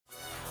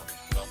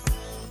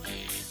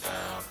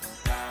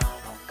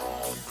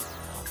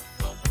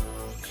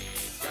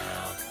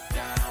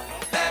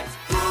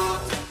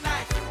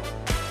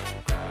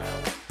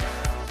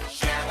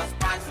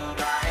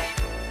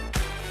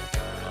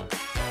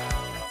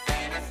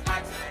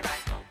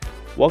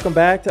Welcome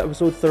back to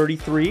episode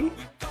 33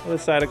 of the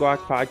Side of Guac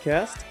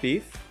podcast.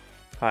 Beef,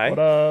 hi. What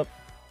up?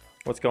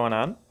 What's going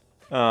on?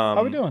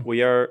 How we doing?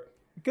 We are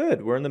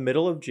good. We're in the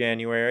middle of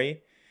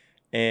January,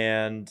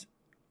 and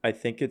I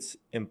think it's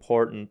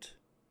important,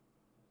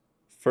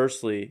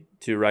 firstly,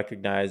 to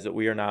recognize that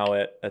we are now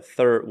at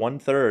one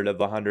third of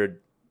 100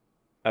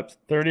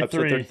 episode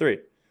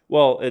 33.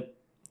 Well, at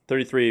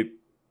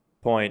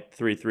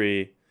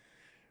 33.33,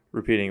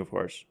 repeating, of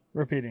course.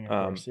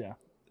 Yeah.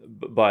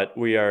 But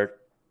we're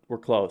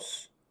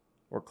close.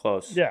 We're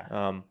close.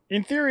 Yeah.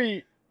 In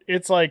theory,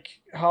 it's like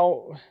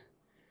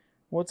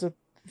what's a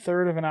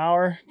third of an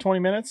hour? 20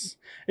 minutes?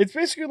 It's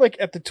basically like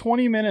at the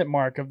 20-minute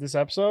mark of this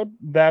episode,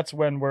 that's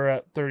when we're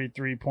at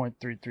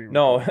 33.33.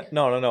 No. It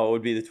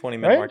would be the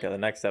 20-minute mark of the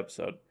next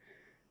episode.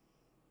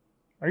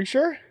 Are you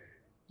sure?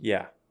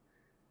 Yeah.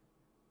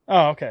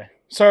 Oh, okay.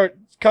 So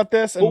cut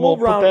this and we'll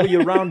round. put that...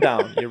 You round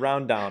down. You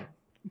round down.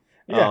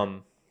 Yeah.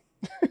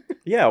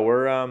 Yeah.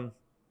 We're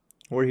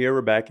here.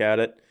 We're back at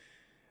it.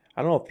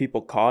 I don't know if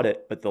people caught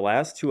it, but the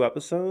last two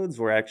episodes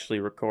were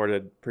actually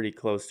recorded pretty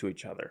close to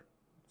each other.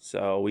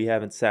 So we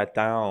haven't sat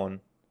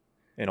down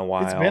in a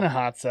while. It's been a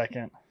hot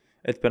second.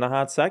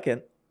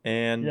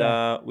 And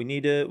we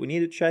need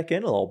to check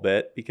in a little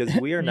bit because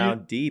we are now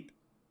deep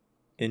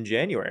in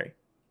January.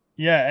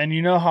 Yeah, and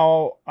you know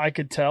how I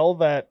could tell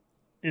that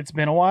it's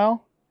been a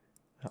while?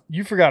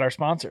 You forgot our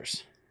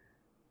sponsors.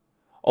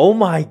 Oh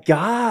my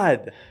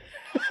God.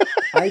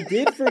 I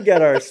did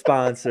forget our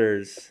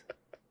sponsors.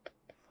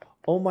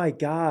 Oh my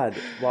God.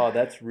 Wow,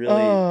 that's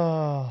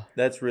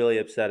really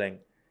upsetting.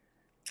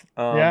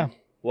 Yeah.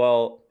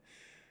 Well,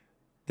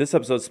 this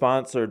episode's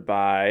sponsored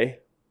by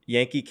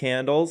Yankee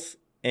Candles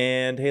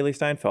and Haley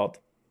Steinfeld.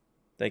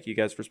 Thank you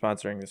guys for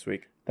sponsoring this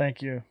week.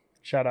 Thank you.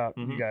 Shout out,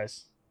 you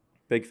guys.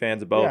 Big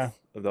fans of both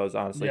of those,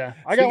 honestly. Yeah,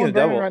 I got one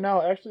burning right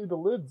now. Actually,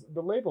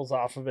 the label's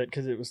off of it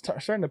because it was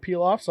starting to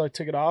peel off, so I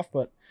took it off.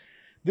 But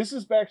this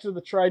is back to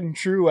the tried and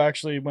true.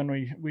 Actually, when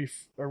we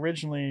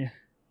originally,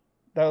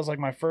 that was like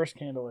my first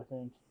candle, I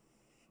think.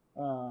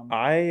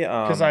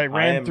 Because I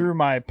ran through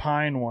my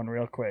pine one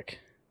real quick.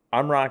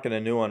 I'm rocking a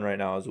new one right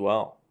now as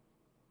well.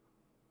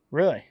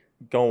 Really?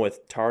 Going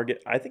with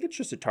Target. I think it's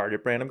just a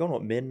Target brand. I'm going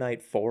with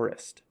Midnight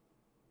Forest.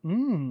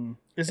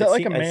 Is that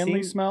like a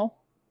manly smell?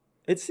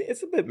 It's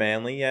a bit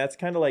manly. Yeah, it's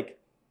kind of like,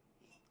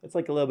 it's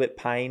like a little bit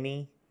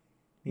piney,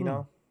 you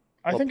know?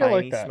 I think I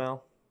like that.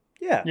 Smell.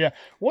 Yeah. Yeah.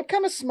 What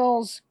kind of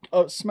smell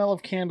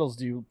of candles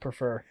do you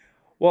prefer?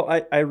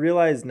 Well, I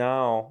realize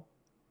now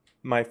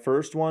my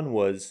first one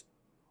was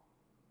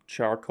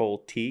charcoal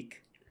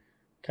teak.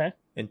 Okay.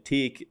 And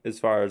teak, as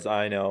far as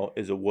I know,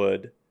 is a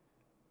wood.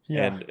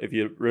 Yeah. And if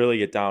you really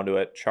get down to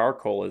it,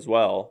 charcoal as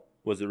well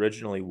was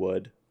originally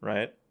wood,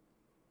 right?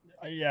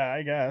 Yeah,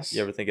 I guess.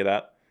 You ever think of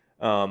that?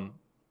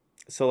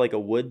 So like a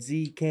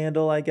woodsy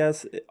candle, I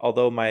guess,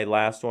 although my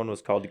last one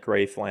was called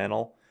gray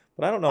flannel.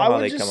 But I don't know how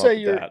they come up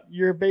with that.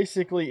 You're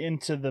basically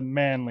into the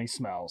manly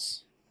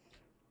smells.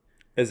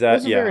 Is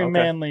that, very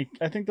manly.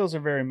 I think those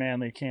are very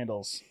manly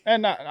candles.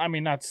 And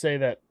not to say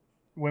that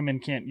women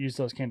can't use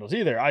those candles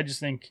either. I just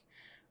think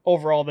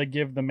overall they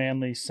give the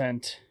manly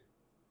scent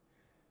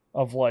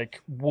of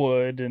like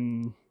wood,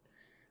 and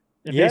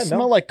they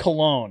smell like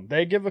cologne.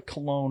 They give a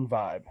cologne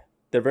vibe.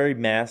 They're very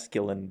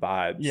masculine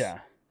vibes. Yeah.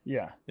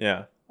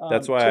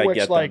 That's why I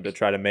get them to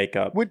try to make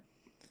up.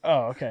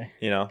 Okay.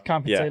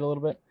 Compensate a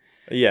little bit.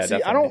 Yeah, see,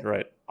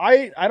 definitely.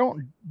 I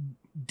don't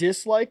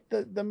dislike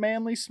the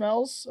manly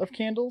smells of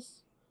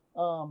candles,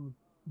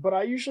 but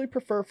I usually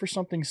prefer for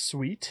something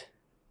sweet.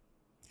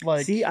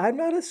 Like, see, I'm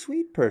not a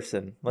sweet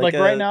person. Like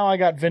right now, I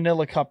got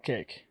vanilla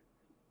cupcake.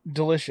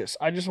 Delicious.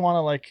 I just want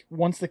to, like,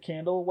 once the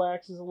candle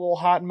wax is a little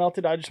hot and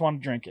melted, I just want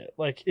to drink it.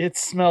 Like, it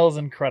smells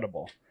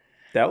incredible.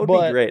 That would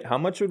be great. How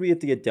much would we have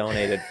to get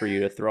donated for you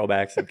to throw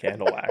back some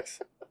candle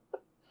wax?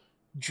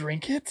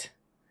 Drink it?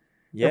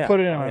 Yeah. Or put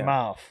it in my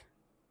mouth?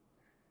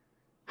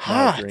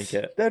 Hot. No, drink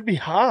it. That'd be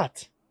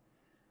hot.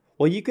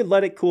 Well, you could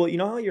let it cool. You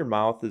know how your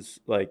mouth is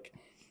like,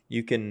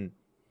 you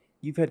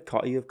have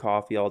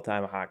coffee all the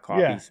time, hot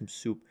coffee, some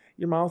soup.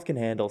 Your mouth can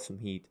handle some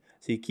heat.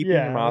 So you keep it in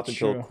your mouth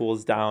until it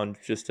cools down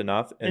just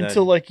enough. And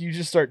until like you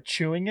just start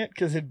chewing it,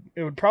 because it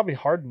would probably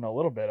harden a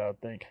little bit, I would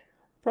think.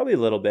 Probably a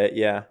little bit,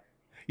 yeah.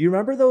 You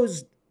remember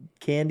those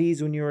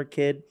candies when you were a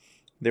kid?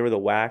 They were the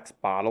wax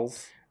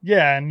bottles.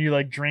 Yeah, and you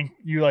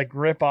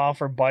rip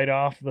off or bite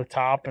off the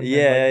top and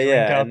then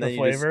drink out the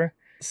flavor.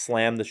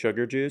 Slam the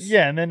sugar juice.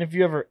 Yeah, and then if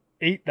you ever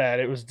ate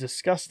that, it was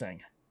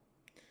disgusting.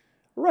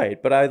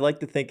 Right, but I like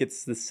to think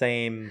it's the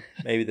same,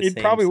 maybe the same sensation.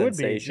 It probably would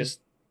be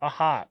just a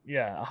hot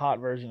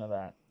version of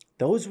that.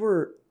 Those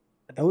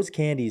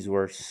candies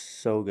were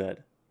so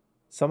good.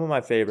 Some of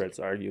my favorites,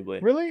 arguably.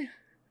 Really?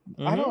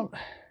 Mm-hmm.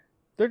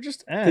 They're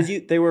just because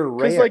they were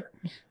rare.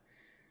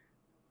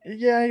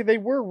 They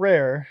were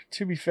rare,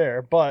 to be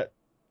fair, but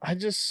they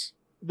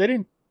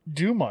didn't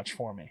do much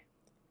for me.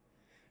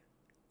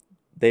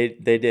 They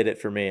did it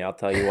for me. I'll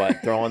tell you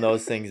what. Throwing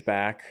those things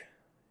back,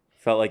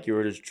 felt like you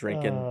were just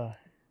drinking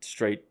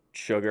straight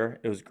sugar.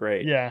 It was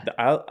great. Yeah.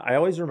 I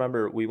always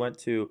remember we went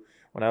to,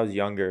 when I was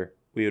younger,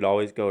 we would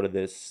always go to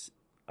this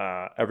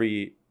about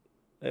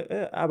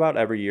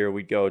every year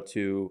we'd go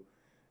to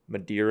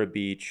Madeira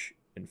Beach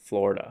in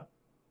Florida,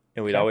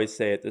 and we'd Okay. always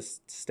stay at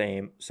this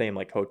same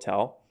like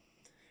hotel.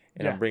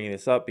 And Yeah. I'm bringing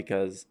this up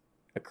because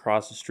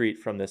across the street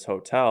from this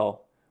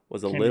hotel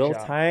was a Candy little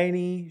shop.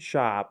 tiny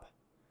shop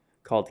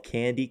called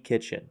Candy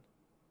Kitchen.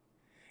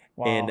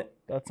 Wow. And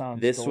that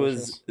sounds this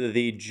delicious. was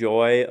the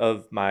joy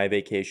of my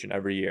vacation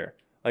every year.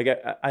 Like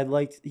I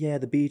liked, yeah,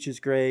 the beach is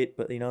great,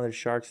 but there's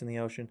sharks in the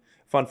ocean.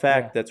 Fun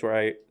fact,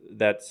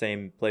 that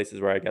same place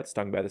is where I got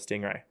stung by the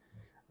stingray.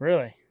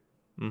 Really?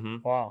 Mm-hmm.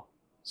 Wow.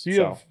 So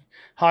you have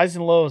highs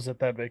and lows at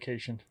that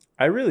vacation.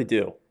 I really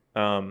do.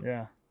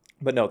 Yeah.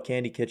 But no,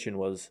 Candy Kitchen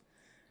was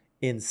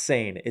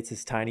insane. It's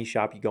this tiny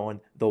shop you go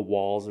in. The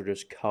walls are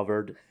just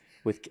covered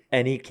with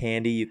any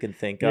candy you can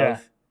think Yeah.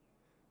 of.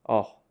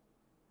 Oh,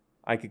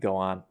 I could go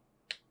on.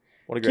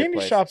 What a great Candy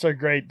place. shops are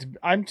great.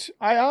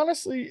 I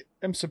honestly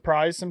am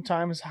surprised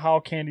sometimes how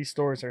candy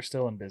stores are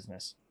still in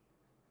business.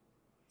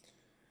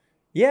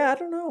 Yeah, I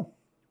don't know.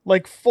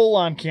 Like full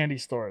on candy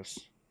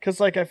stores. Cause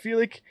like I feel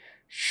like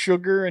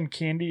sugar and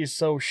candy is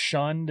so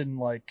shunned and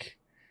like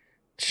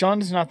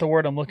shunned is not the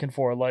word I'm looking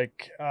for.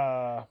 Like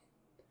I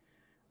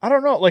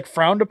don't know, like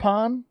frowned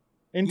upon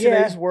in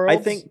today's world. I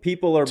think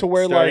people are to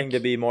where, starting like- to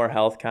be more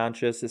health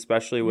conscious,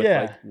 especially with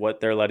Yeah. like what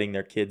they're letting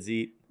their kids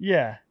eat.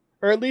 Yeah.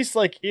 Or at least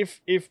like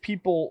if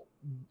people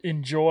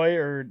enjoy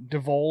or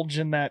divulge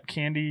in that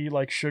candy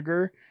like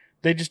sugar,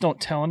 they just don't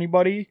tell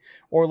anybody,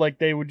 or like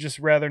they would just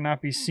rather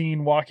not be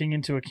seen walking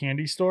into a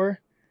candy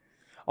store.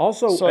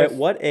 Also, So at if-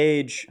 what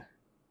age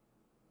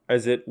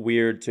is it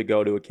weird to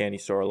go to a candy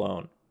store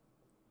alone?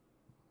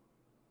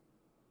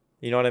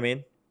 You know what I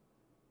mean?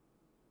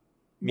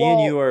 Me and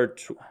Well, you are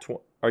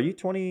are you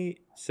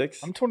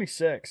 26? I'm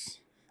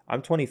 26.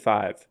 I'm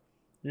 25.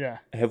 Yeah.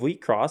 Have we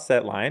crossed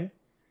that line?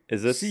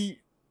 Is this See,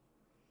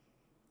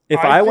 if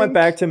I I went think-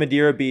 back to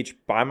Madeira Beach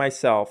by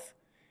myself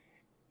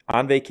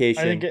on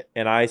vacation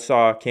and I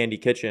saw Candy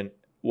Kitchen,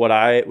 would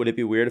it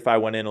be weird if I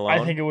went in alone?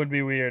 I think it would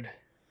be weird.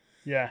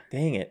 Yeah.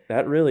 Dang it.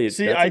 That really is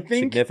See, that's I a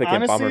think significant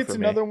honestly bummer it's for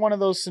me. another one of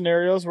those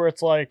scenarios where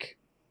it's like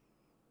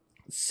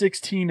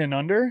 16 and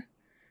under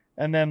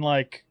and then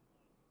like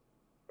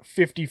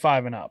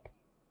 55 and up.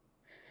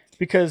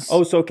 Because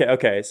Oh, so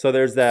okay. So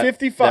there's that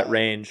 55 that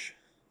range.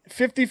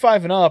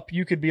 55 and up,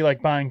 you could be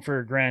like buying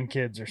for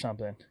grandkids or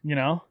something, you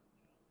know?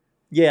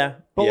 Yeah.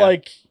 But yeah.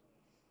 like,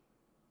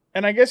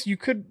 and I guess you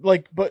could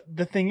like, but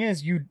the thing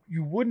is, you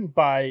wouldn't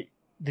buy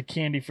the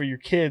candy for your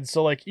kids.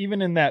 So like,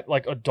 even in that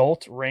like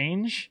adult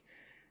range,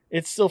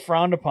 it's still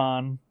frowned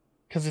upon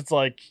because it's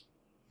like,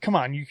 come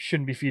on, you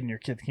shouldn't be feeding your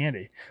kids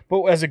candy.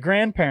 But as a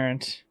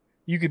grandparent,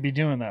 you could be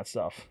doing that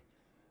stuff.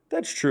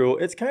 That's true.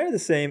 It's kind of the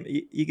same.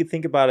 You could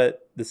think about it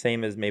the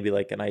same as maybe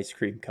like an ice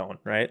cream cone,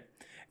 right?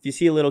 If you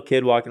see a little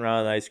kid walking around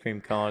with an ice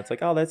cream cone, it's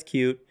like, oh, that's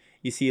cute.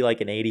 You see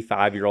like an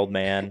 85-year-old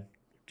man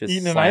just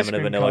Eating an ice slamming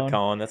a cream vanilla cone.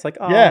 cone. That's like,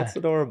 oh, Yeah. that's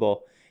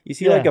adorable. You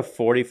see Yeah. like a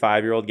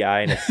 45-year-old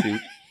guy in a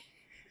suit.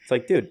 It's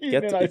like, dude,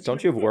 Eating an ice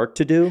don't you have work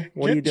to do?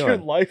 What are you Get your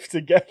doing? life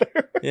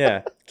together.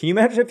 Yeah. Can you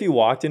imagine if you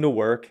walked into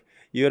work,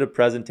 you had a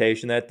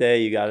presentation that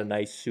day, you got a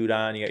nice suit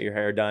on, you got your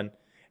hair done,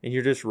 and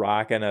you're just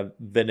rocking a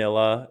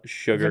vanilla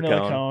sugar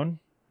Vanilla cone. cone.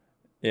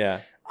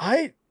 Yeah.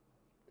 I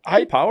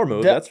Power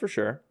move, that- that's for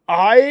sure.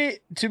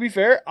 to be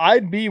fair,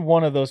 I'd be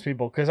one of those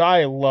people because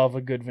I love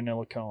a good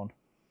vanilla cone.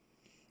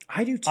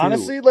 I do too.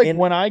 Honestly, like And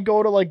when I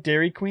go to like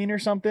Dairy Queen or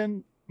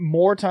something,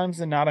 more times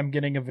than not, I'm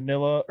getting a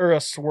vanilla or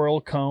a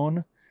swirl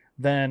cone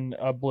than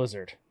a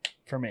Blizzard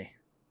for me.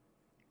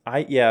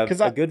 a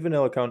 'Cause good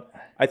vanilla cone.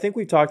 I think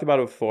we've talked about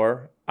it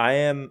before. I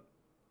am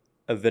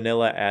a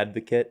vanilla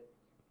advocate.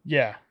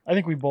 Yeah, I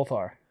think we both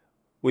are.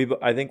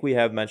 I think we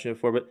have mentioned it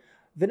before, but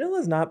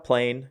vanilla's not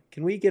plain.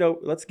 Can we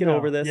let's get No,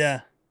 over this?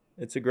 Yeah,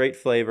 It's a great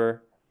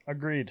flavor.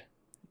 agreed.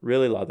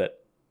 Really love it.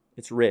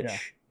 It's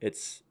rich.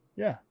 It's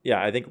Yeah,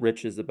 I think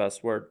rich is the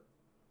best word.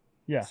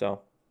 Yeah.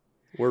 So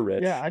we're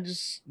rich. yeah. I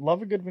just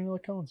love a good vanilla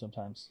cone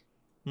sometimes.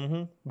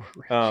 Mm-hmm.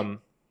 We're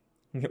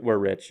rich. We're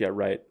rich. Yeah,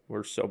 right.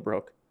 We're so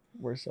broke.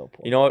 We're so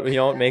poor. You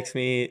know what makes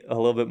me a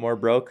little bit more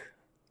broke?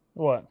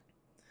 What?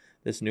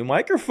 This new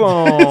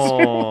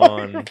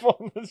microphone.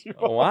 Microphone is your-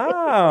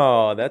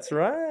 Wow, that's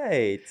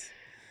right.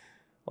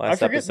 I Last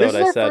forget. episode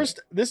I said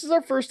This is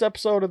our first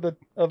episode of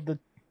the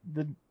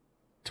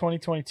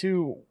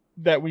 2022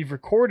 that we've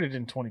recorded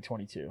in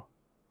 2022,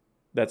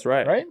 that's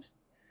right. right?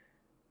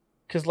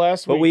 Because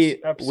last But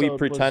week's we episode was-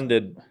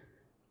 pretended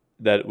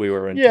that we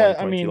were in yeah,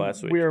 2022 I mean,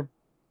 last week. we were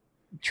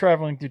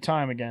traveling through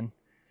time again,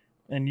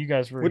 and you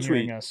guys were Which we-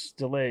 hearing us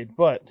delayed,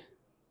 but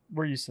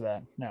we're used to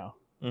that now.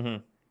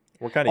 Mm-hmm.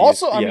 We're kind of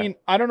Also, I mean,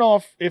 I don't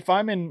know if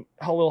I'm in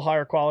a little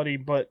higher quality,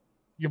 but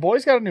your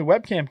boy's got a new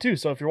webcam too.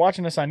 So if you're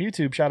watching us on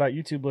YouTube, shout out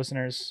YouTube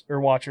listeners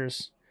or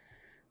watchers.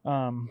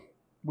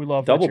 We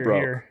love Double that you're broke.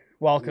 here.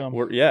 Welcome.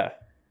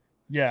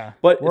 Yeah,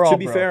 But we're to all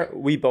be broke. fair,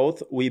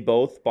 we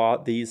both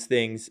bought these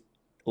things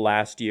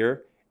last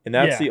year, and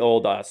that's Yeah. the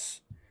old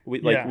us.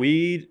 Yeah.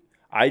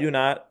 I do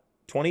not.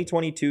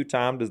 2022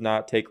 Tom does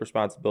not take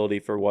responsibility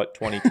for what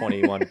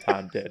 2021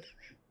 Tom did.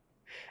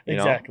 You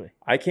know, Exactly.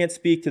 I can't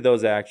speak to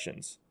those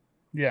actions.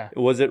 Yeah.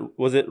 Was it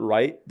the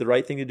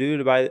right thing to do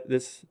to buy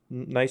this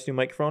nice new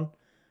microphone?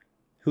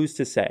 Who's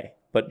to say?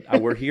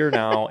 But we're here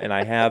now, and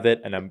I have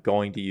it, and I'm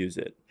going to use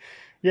it.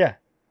 Yeah.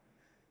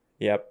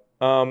 Yep.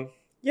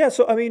 Yeah.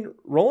 So I mean,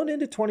 rolling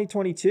into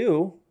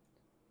 2022,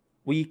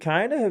 we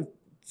kind of have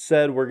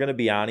said we're going to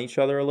be on each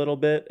other a little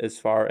bit as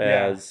far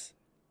Yeah. as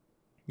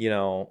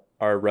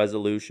our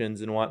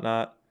resolutions and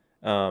whatnot.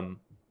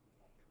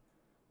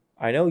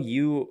 I know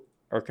you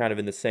are kind of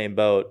in the same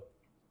boat.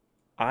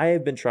 I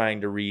have been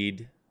trying to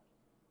read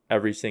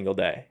every single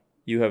day.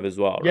 You have as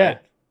well, Yeah. right?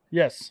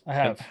 Yes, I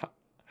And have. how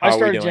I are we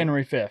started doing?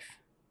 January 5th.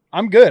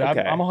 I'm good. I'm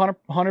Okay.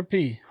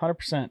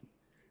 100%.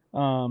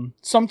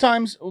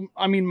 Sometimes,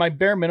 I mean, my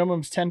bare minimum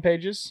is 10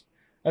 pages.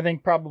 I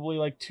think probably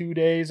like 2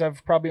 days,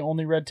 I've probably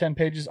only read 10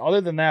 pages. Other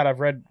than that, I've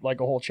read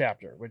like a whole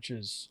chapter, which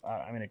is,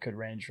 I mean, it could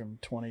range from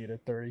 20 to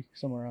 30,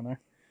 somewhere around there.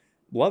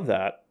 Love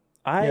that.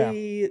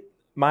 Yeah.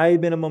 My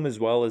minimum as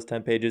well is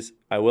 10 pages.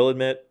 I will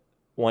admit,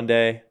 one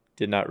day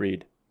did not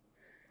read.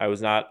 I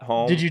was not Did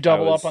home. you I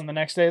double up was on the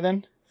next day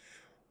then?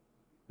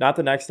 not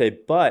the next day,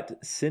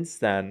 but since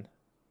then,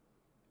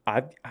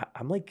 I'm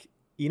like,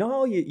 you know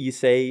how you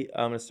say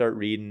I'm gonna start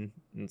reading,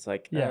 and it's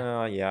like,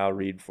 Yeah. yeah, I'll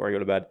read before I go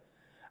to bed.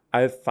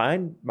 I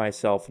find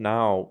myself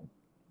now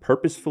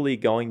purposefully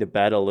going to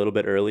bed a little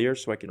bit earlier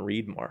so I can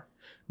read more,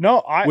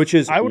 No, which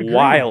is I would agree.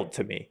 wild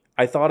to me.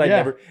 I thought I'd Yeah.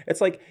 never.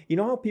 It's like, you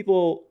know how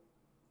people.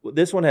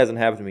 This one hasn't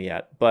happened to me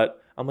yet,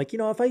 but I'm like,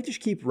 if I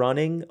just keep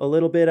running a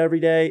little bit every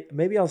day,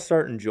 maybe I'll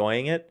start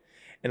enjoying it.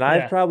 And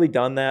I've Yeah. probably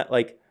done that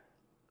like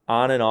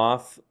on and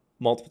off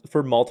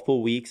for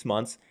multiple weeks,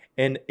 months,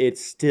 and it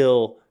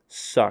still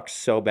sucks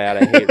so bad.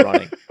 I hate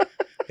running.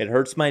 It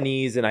hurts my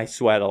knees and I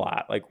sweat a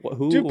lot. Like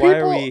Do why are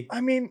people, we?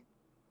 I mean,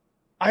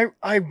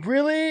 I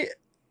really,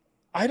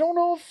 I don't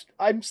know if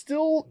I'm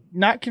still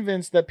not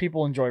convinced that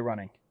people enjoy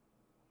running.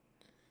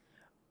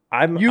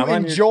 I'm You on your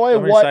enjoy I'm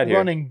on your what side here.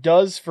 running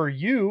does for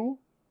you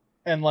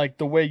and like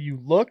the way you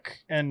look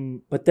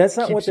and But that's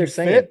not what keeps they're you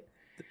saying. fit.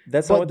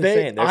 That's not what But they're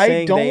saying. They're I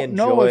saying they don't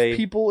know if enjoy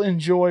people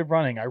enjoy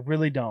running. I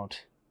really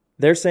don't.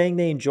 they're saying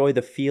they enjoy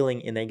the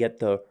feeling and they get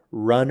the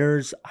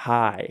runner's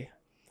high.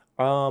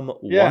 Yeah.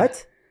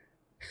 What?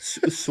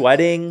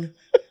 Sweating,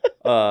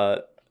 uh,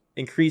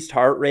 increased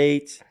heart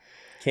rate,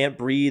 can't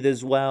breathe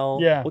as well.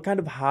 Yeah. What kind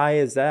of high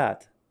is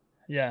that?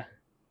 Yeah.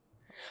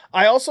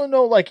 I also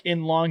know like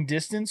in long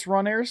distance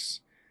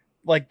runners,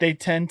 like they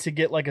tend to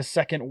get like a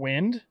second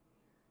wind.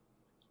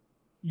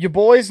 You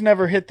boys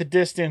never hit the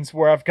distance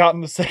where I've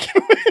gotten the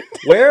second wind.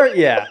 Where?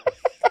 Yeah.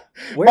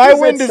 Where My does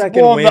that wind is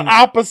second blowing the wind?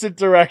 opposite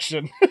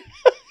direction.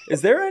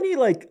 Is there any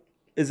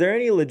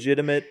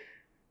legitimate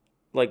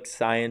like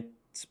science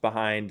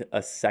behind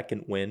a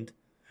second wind,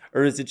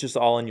 or is it just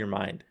all in your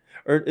mind,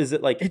 or is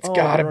it like, It's oh, I've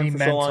been gotta be running for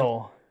so long,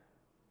 mental.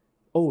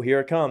 oh, here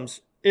it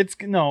comes? It's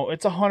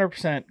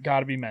 100%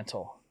 gotta be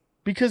mental.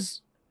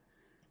 Because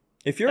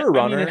If you're a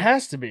I mean it runner,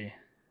 has to be.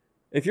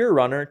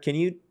 can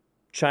you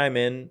chime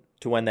in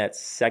to when that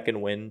second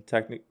wind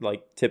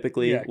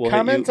typically Yeah. will hit you?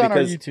 Comment on our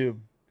YouTube.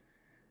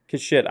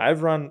 Because shit,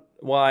 I've run.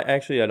 Well, I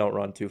don't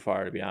run too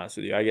far, to be honest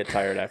with you. I get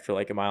tired after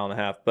like a mile and a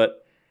half.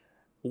 But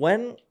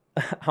when,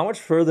 how much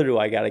further do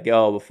I got to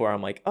go before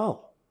I'm like,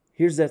 oh,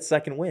 here's that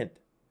second wind?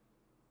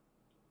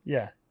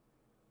 Yeah.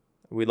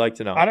 We'd like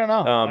to know. I don't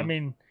know. I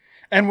mean,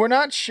 and we're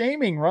not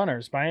shaming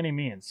runners by any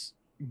means.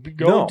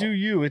 Go No. do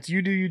you. It's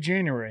you do you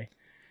January.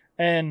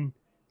 And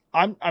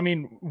I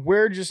mean,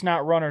 we're just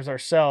not runners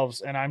ourselves,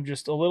 and I'm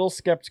just a little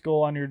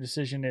skeptical on your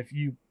decision if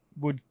you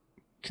would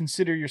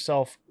consider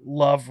yourself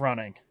love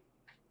running.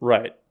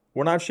 Right.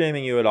 We're not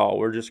shaming you at all.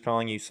 We're just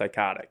calling you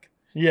psychotic.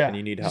 Yeah. And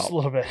you need just help. a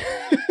little bit.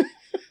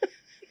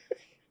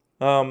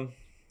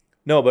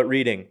 No, but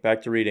reading.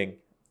 Back to reading.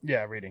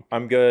 Yeah, reading.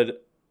 I'm good.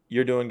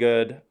 You're doing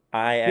good.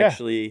 I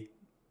actually,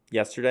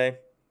 yesterday,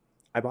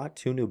 I bought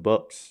 2 new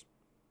books.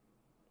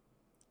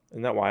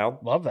 Isn't that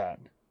wild? Love that.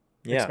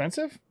 Yeah.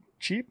 Expensive?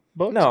 Cheap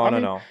books?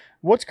 No.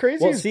 What's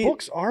crazy Well, is see-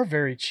 books are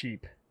very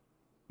cheap.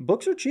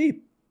 Books are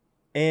cheap.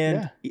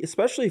 And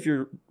especially if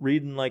you're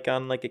reading like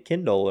on like a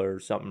Kindle or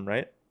something,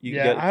 right? You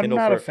can get a I'm Kindle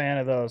not for a fan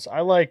of those.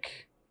 I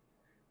like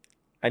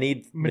I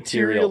need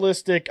material.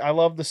 materialistic. I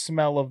love the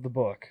smell of the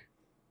book.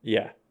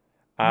 Yeah.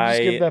 You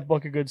just give that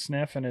book a good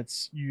sniff, and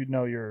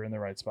you're in the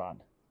right spot.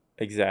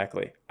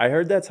 Exactly. I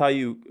heard that's how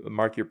you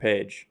mark your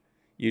page.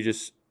 You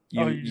just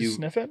you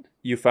sniff it?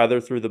 you feather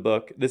through the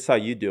book. This is how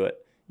you do it.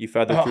 You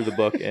feather through the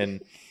book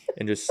and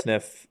just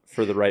sniff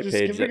for the right Just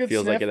page give it a that good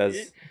feels like sniff. it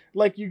has.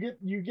 Like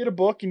you get a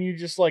book and you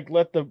just like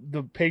let the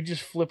pages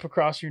flip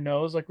across your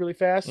nose like really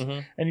fast,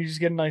 Mhm. and you just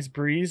get a nice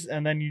breeze,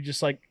 and then you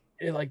just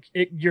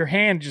your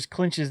hand just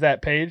clinches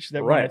that page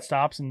that when Right. it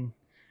stops, and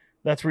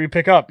that's where you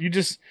pick up. You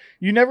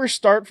never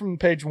start from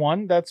page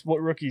 1. That's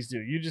what rookies do.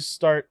 You just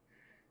start.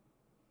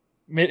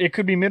 It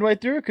could be midway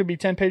through. It could be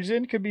 10 pages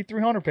in. It could be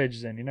 300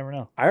 pages in. You never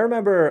know. I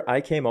remember I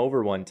came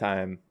over one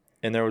time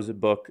and there was a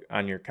book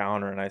on your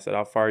counter and I said,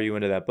 "How far are you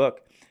into that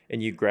book?"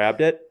 And you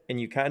grabbed it and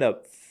you kind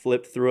of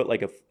flipped through it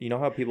like you know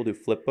how people do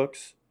flip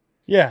books?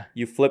 Yeah.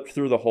 You flipped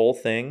through the whole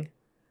thing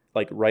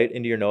like right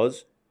into your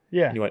nose,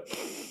 Yeah. and you went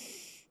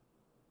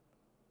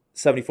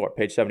 74,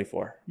 page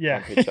 74. Yeah.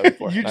 On page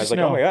 74. You And I was just like,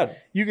 oh know. my God.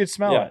 You could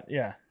smell Yeah.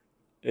 it.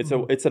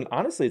 Yeah.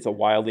 Honestly, it's a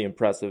wildly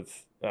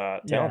impressive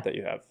talent Yeah. that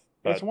you have.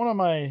 It's But one of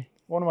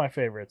my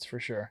favorites for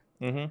sure.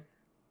 hmm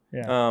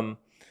Yeah.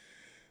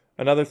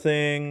 Another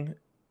thing,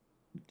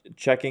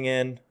 checking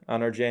in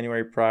on our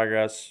January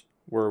progress.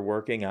 We're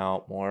working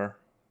out more.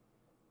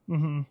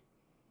 Mm-hmm.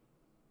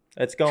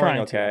 It's going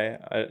Trying okay.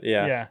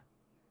 Yeah. Yeah.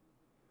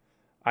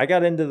 I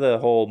got into the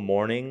whole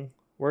morning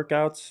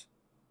workouts,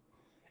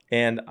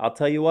 and I'll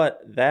tell you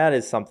what, that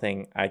is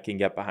something I can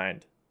get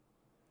behind.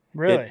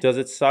 Really? Does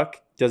it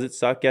suck? Does it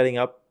suck getting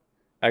up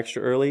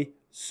extra early?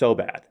 So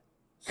bad.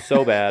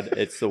 So bad.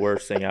 It's the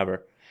worst thing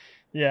ever.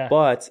 Yeah.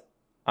 But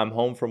I'm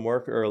home from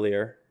work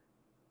earlier,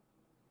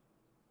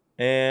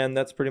 and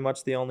that's pretty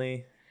much the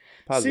only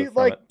positive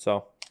from it.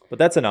 So, but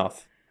that's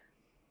enough.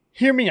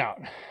 Hear me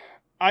out.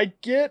 I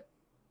get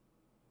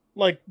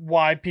like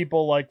why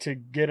people like to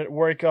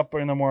wake up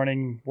in the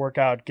morning, work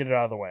out, get it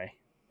out of the way.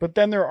 But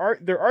then their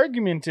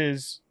argument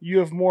is you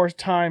have more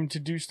time to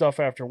do stuff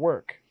after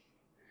work.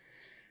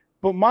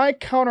 But my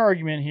counter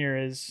argument here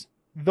is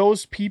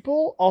those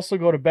people also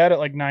go to bed at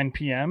like 9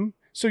 p.m.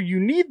 So you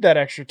need that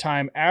extra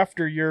time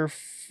after your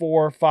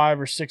 4,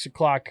 5, or 6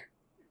 o'clock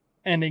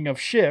ending of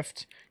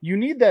shift. You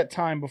need that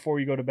time before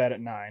you go to bed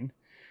at 9,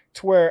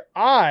 to where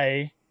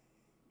I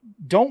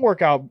don't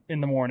work out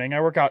in the morning.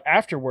 I work out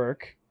after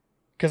work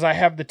because I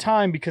have the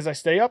time because I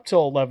stay up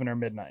till 11 or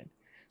midnight.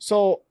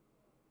 So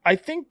I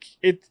think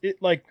it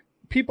like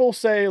people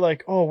say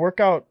like, oh, work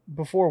out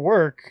before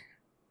work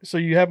so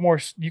you have more,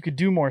 you could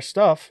do more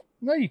stuff.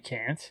 No, you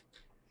can't.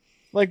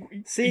 Like,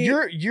 see,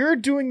 you're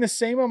doing the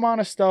same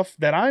amount of stuff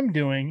that I'm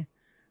doing.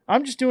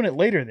 I'm just doing it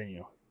later than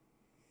you.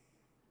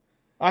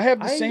 I have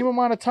the same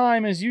amount of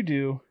time as you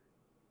do,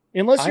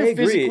 unless you're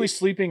physically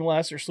sleeping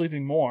less or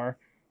sleeping more,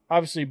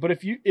 obviously. But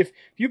if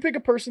you pick a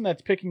person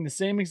that's picking the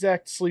same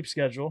exact sleep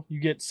schedule, you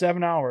get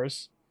 7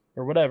 hours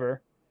or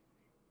whatever,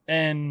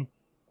 and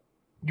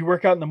you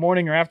work out in the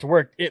morning or after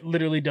work, it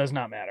literally does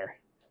not matter.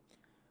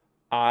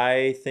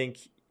 I think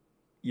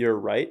you're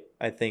right.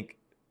 I think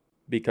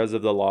because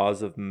of the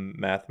laws of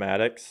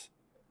mathematics,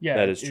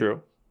 that is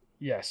true.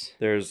 Yes.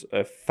 There's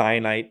a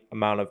finite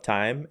amount of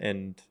time,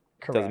 and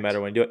Correct. It doesn't matter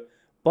when you do it.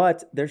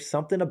 But there's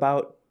something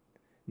about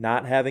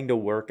not having to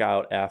work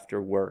out after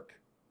work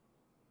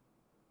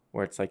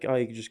where it's like, oh,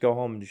 you can just go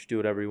home and just do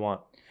whatever you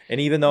want. And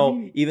even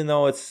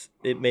though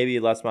it may be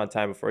less amount of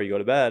time before you go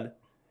to bed,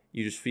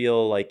 you just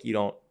feel like you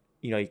don't,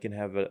 you can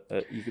have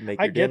you can make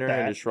your dinner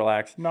and just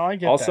relax. No, I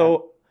get also,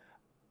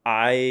 that.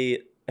 I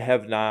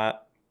have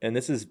not, and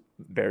this is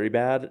very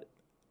bad.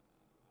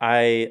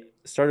 I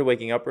started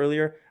waking up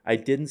earlier. I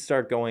didn't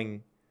start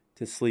going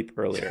to sleep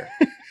earlier,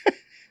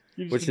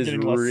 which is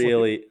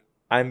really,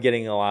 I'm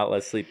getting a lot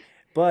less sleep.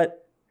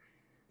 But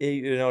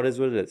it is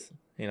what it is.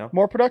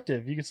 More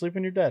productive. You can sleep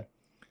when you're dead.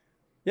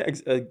 Yeah,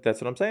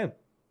 that's what I'm saying.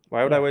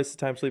 Why would I waste the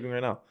time sleeping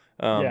right now?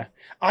 Yeah,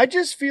 I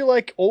just feel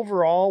like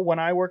overall, when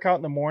I work out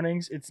in the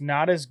mornings, it's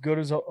not as good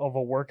of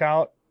a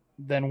workout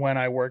than when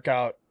I work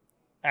out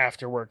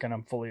after work and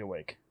I'm fully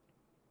awake.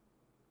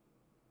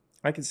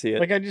 I can see it.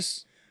 Like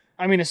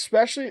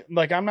especially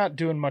like I'm not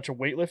doing much of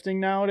weightlifting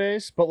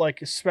nowadays, but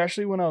like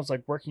especially when I was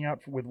like working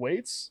out with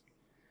weights,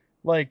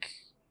 like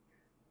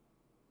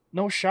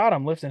no shot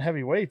I'm lifting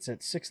heavy weights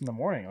at 6 a.m.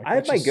 Like, I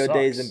have my good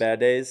days and bad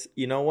days.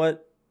 You know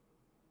what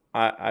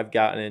I've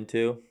gotten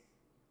into?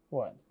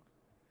 What?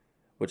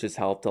 Which has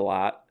helped a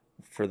lot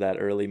for that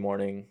early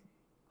morning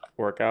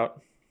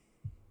workout.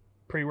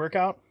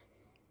 Pre-workout.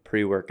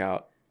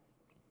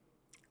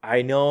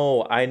 I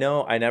know. I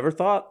never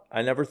thought.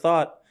 I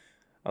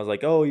was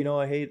like, oh,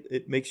 I hate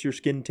it. Makes your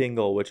skin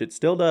tingle, which it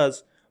still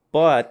does.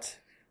 But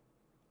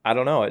I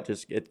don't know.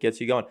 It gets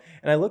you going.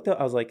 And I looked up.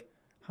 I was like,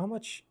 how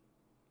much?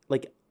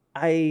 Like,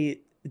 I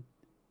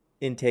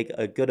intake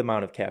a good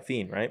amount of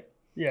caffeine, right?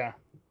 Yeah.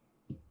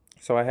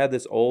 So I had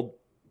this old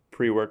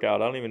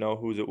pre-workout. I don't even know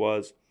whose it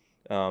was.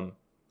 I'm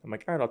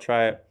like, all right, I'll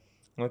try it.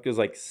 I looked, it was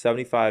like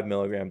 75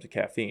 milligrams of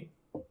caffeine.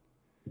 And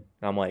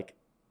I'm like,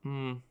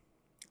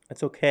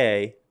 that's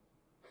okay.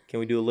 Can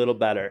we do a little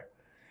better?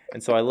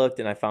 And so I looked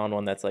and I found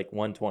one that's like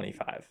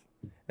 125.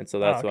 And so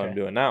that's what I'm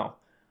doing now.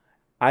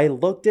 I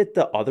looked at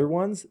the other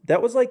ones.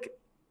 That was like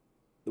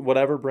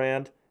whatever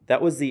brand.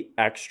 That was the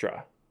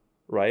extra,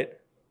 right?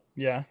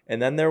 Yeah.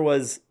 And then there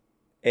was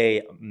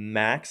a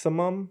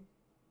maximum,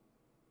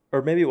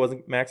 or maybe it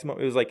wasn't maximum.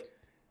 It was like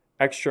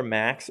extra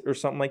max or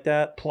something like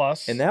that.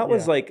 Plus. And that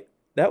was like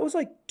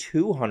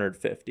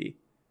 250.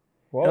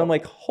 Whoa. And I'm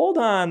like, hold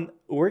on,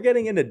 we're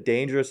getting into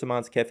dangerous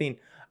amounts of caffeine.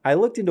 I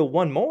looked into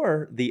one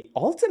more, the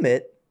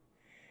Ultimate,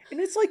 and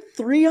it's like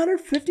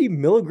 350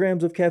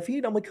 milligrams of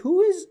caffeine. I'm like,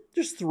 who is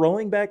just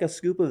throwing back a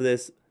scoop of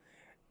this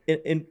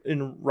and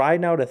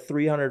riding out a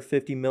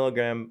 350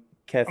 milligram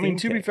caffeine? I mean,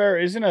 to be fair,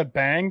 isn't a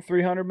Bang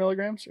 300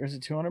 milligrams or is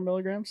it 200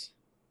 milligrams?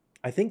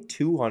 I think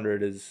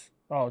 200 is.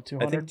 Oh,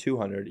 200? I think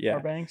 200, yeah.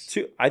 Bangs?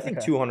 I think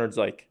 200's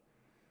like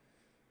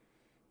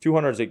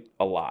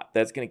a lot.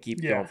 That's going to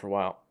keep going for a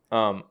while.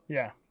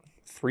 Yeah.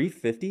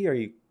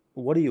 $3.50?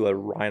 What are you, a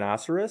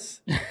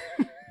rhinoceros?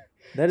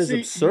 That is See,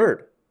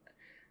 absurd.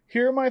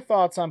 Here are my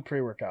thoughts on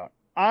pre-workout.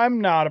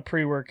 I'm not a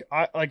pre-work.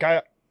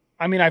 I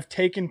mean, I've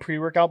taken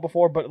pre-workout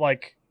before, but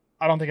like,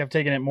 I don't think I've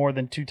taken it more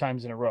than 2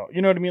 times in a row.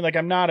 You know what I mean? Like,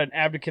 I'm not an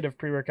advocate of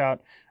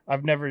pre-workout.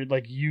 I've never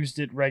like used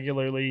it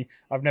regularly.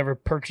 I've never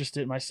purchased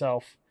it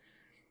myself.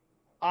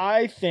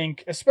 I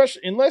think,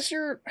 especially unless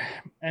you're,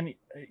 and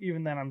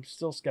even then, I'm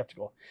still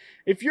skeptical.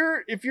 If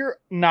you're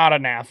not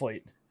an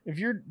athlete, if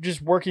you're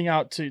just working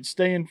out to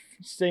stay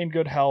in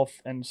good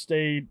health and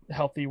stay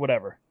healthy,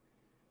 whatever.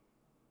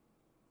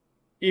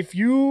 If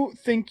you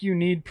think you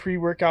need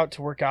pre-workout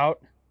to work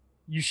out,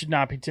 you should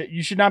not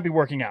be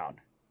working out.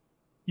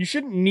 You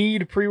shouldn't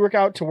need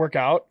pre-workout to work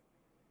out.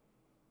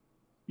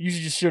 You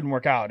just shouldn't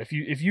work out.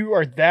 If you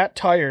are that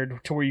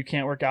tired to where you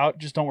can't work out,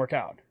 just don't work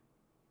out.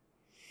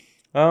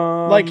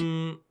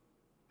 Because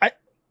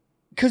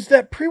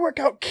that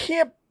pre-workout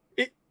can't.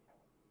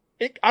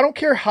 I don't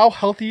care how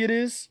healthy it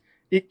is.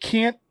 It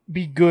can't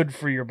be good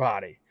for your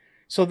body.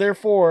 So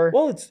therefore,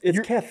 well, it's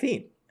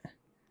caffeine.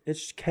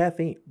 It's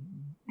caffeine.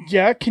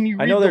 Yeah, can you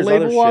read the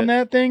label on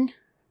that thing?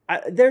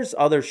 There's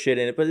other shit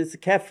in it, but it's the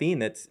caffeine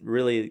that's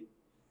really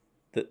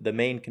the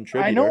main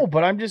contributor. I know,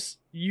 but I'm just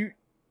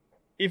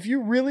if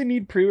you really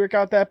need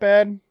pre-workout that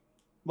bad,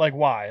 like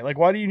why? Like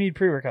why do you need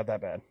pre-workout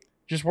that bad?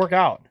 Just work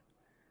out.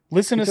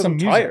 Listen to some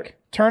music. Tired.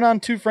 Turn on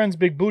Two Friends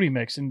Big Booty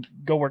Mix and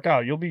go work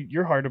out.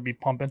 Your heart will be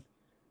pumping.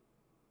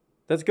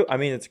 That's good. I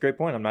mean, it's a great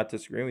point. I'm not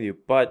disagreeing with you,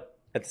 but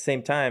at the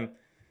same time,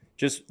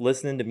 just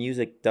listening to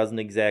music doesn't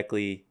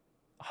exactly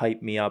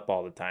hype me up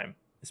all the time,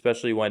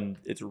 especially when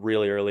it's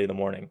really early in the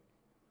morning.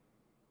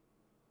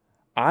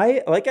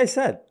 Like I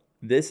said,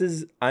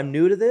 I'm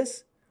new to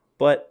this,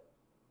 but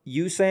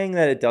you saying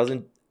that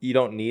you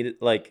don't need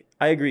it, like,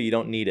 I agree, you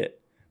don't need it,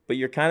 but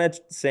you're kind of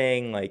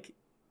saying, like,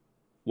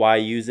 why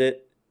use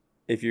it?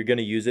 If you're going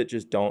to use it,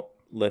 just don't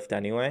lift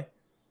anyway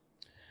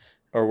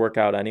or work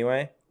out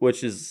anyway,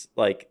 which is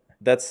like,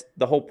 that's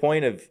the whole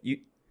point of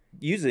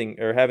using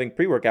or having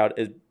pre-workout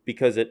is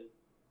because it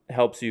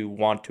helps you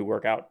want to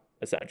work out,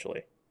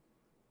 essentially.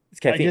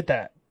 It's caffeine. I get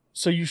that.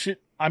 So you should,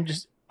 I'm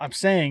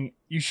saying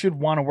you should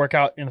want to work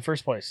out in the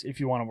first place if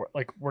you want to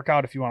work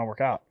out if you want to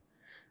work out.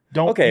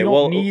 What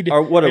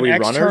are we,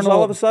 runners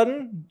all of a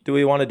sudden? Do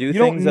we want to do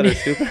things that are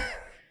stupid?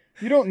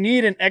 You don't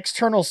need an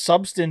external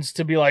substance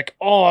to be like,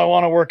 oh, I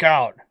want to work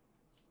out.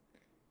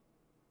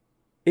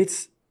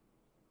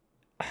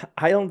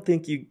 I don't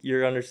think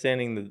you're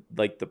understanding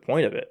the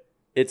point of it.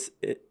 It's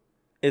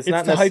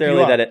not to necessarily hype you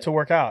that up to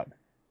work out.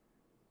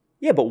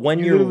 Yeah, but when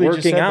you're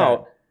working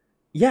out,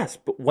 yes,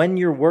 but when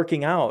you're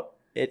working out,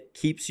 it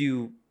keeps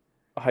you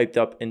hyped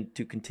up and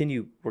to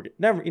continue working.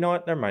 You know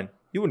what? Never mind.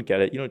 You wouldn't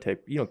get it. You don't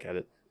get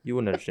it. You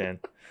wouldn't understand.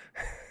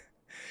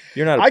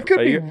 You're not.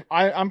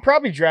 I'm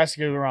probably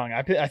drastically wrong.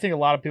 I think a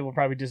lot of people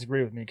probably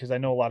disagree with me because I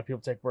know a lot of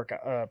people take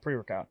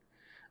pre-workout.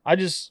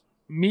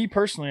 Me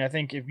personally, I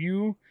think if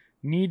you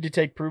need to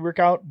take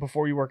pre-workout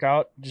before you work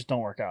out, just don't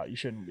work out. You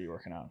shouldn't be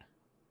working out.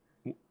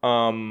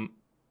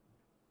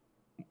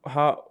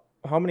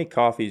 How many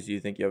coffees do you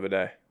think you have a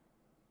day?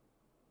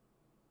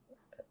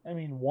 I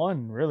mean,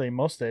 1 really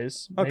most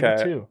days. Okay.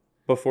 Maybe 2.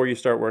 Before you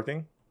start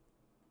working?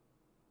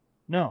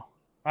 No,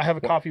 I have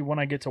a coffee when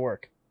I get to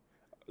work.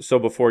 So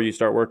before you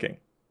start working?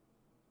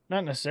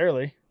 Not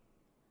necessarily.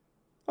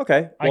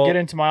 Okay. Well, I get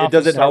into my office.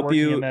 Does it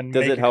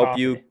help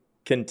you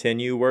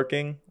continue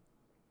working?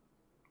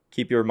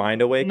 Keep your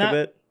mind awake a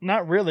bit?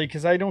 Not really,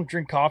 because I don't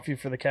drink coffee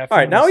for the caffeine. All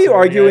right, now are you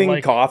arguing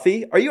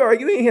coffee? Are you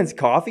arguing against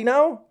coffee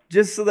now?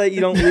 Just so that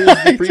you don't lose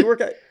the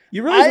pre-workout?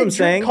 You realize what I'm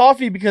saying? I drink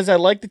coffee because I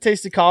like the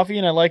taste of coffee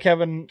and I like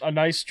having a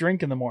nice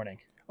drink in the morning.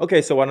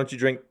 Okay, so why don't you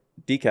drink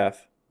decaf?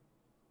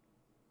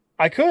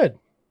 I could.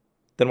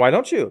 Then why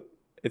don't you?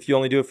 If you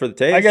only do it for the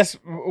taste? I guess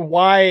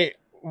why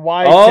take decaf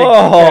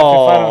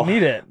if I don't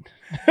need it?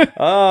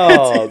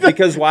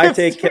 Because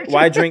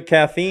why drink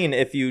caffeine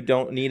if you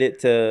don't need it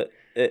to?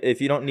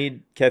 If you don't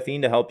need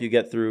caffeine to help you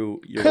get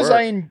through your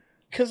work?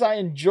 Because I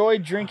enjoy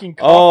drinking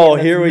coffee. Oh,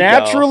 here we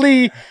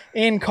naturally go.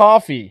 In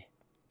coffee.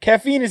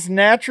 Caffeine is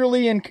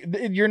naturally in.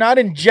 You're not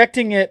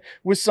injecting it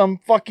with some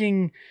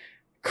fucking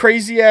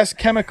crazy ass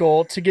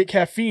chemical to get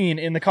caffeine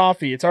in the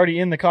coffee. It's already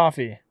in the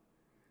coffee.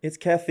 It's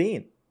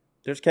caffeine.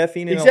 There's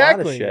caffeine in a lot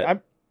of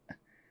shit.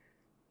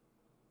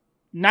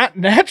 Not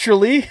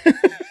naturally.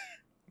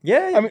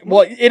 Yeah. I mean,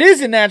 well, it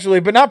isn't naturally,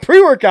 but not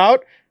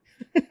pre-workout.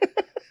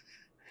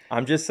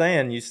 I'm just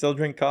saying, you still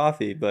drink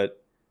coffee,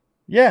 but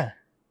yeah.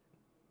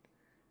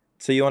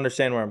 So you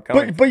understand where I'm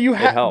coming from. But you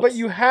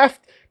have.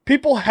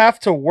 People have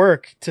to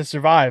work to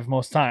survive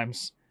most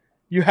times.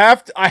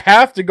 I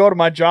have to go to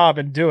my job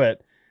and do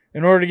it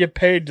in order to get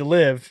paid to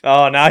live.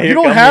 Oh, now here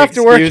come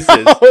the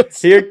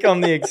excuses. Here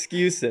come the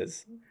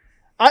excuses.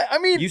 I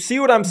mean, you see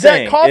what I'm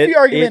saying? That coffee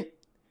argument.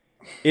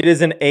 It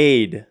is an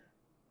aid.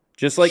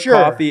 Just like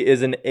coffee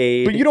is an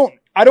aid. But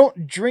I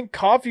don't drink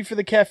coffee for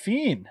the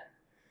caffeine.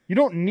 You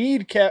don't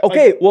need caffeine.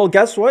 Okay, well,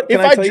 guess what? Can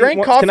I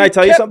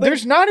tell you something?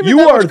 There's not even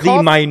You are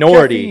the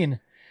minority. Caffeine.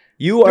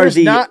 You are There's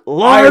the not. I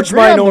large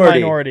agree, I'm the minority.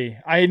 minority.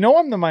 I know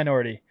I'm the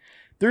minority.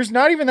 There's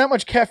not even that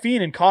much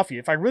caffeine in coffee.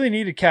 If I really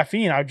needed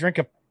caffeine, I'd drink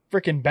a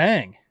freaking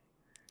Bang,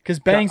 because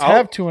Bangs I'll-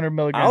 have 200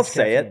 milligrams. I'll of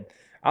say caffeine. it.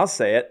 I'll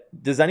say it.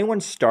 Does anyone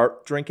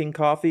start drinking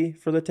coffee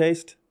for the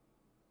taste?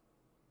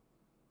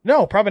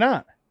 No, probably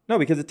not. No,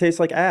 because it tastes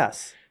like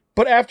ass.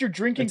 But after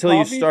drinking Until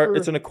you coffee start, for,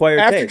 it's an acquired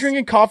after taste.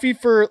 drinking coffee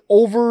for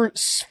over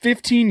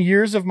 15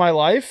 years of my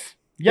life,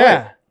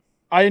 yeah, Right.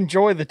 I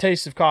enjoy the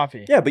taste of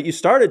coffee. Yeah, but you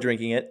started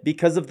drinking it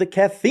because of the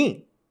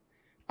caffeine.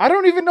 I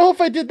don't even know if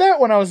I did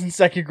that when I was in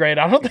second grade.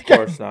 I don't think Of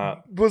course I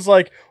not. was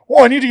like,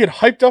 oh, I need to get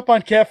hyped up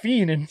on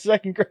caffeine in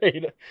second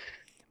grade.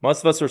 Most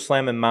of us were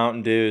slamming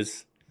Mountain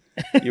Dews.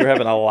 You were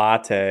having a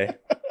latte.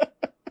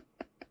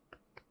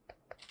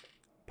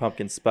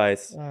 Pumpkin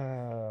spice.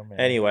 Oh, man.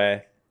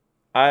 Anyway,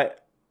 I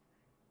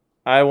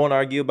won't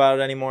argue about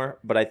it anymore,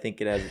 but I think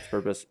it has its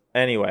purpose.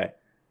 Anyway,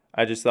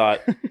 I just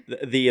thought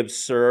the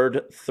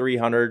absurd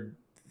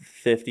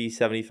 350,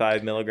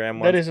 75 milligram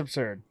one. That is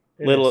absurd.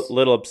 It little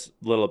is.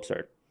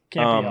 absurd.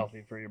 Can't be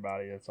healthy for your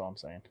body. That's all I'm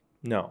saying.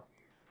 No,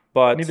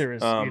 but Neither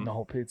is eating the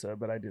whole pizza,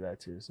 but I do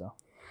that too. So.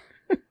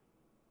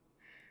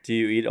 do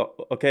you eat?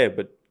 Okay,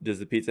 but does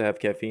the pizza have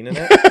caffeine in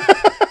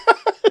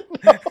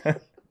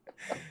it?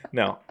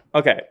 No.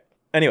 Okay.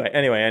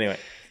 Anyway.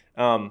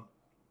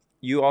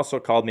 You also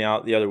called me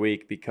out the other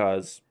week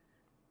because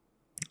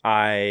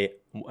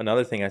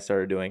another thing I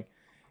started doing,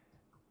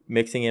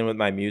 mixing in with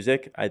my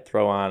music, I'd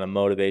throw on a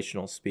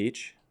motivational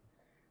speech.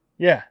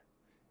 Yeah.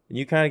 And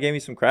you kind of gave me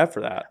some crap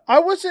for that. I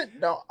wasn't.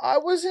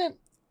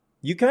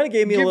 You kind of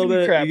gave me a little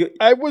bit crap.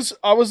 I was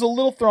a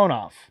little thrown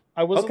off.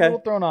 Okay.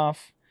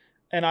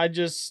 And I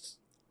just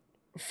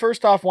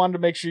first off wanted to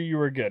make sure you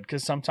were good,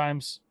 because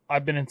sometimes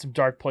I've been in some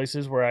dark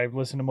places where I've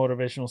listened to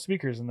motivational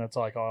speakers and that's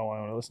like all I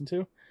want to listen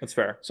to. That's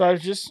fair. So I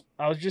was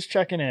just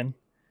checking in.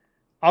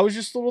 I was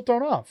just a little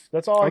thrown off.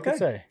 That's all I could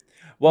say.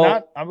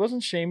 Well, I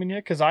wasn't shaming you,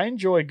 because I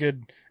enjoy a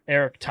good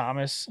Eric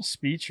Thomas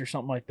speech or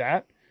something like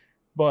that,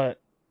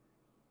 but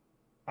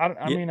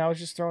I mean, I was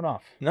just thrown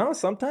off. no,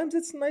 sometimes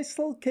it's a nice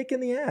little kick in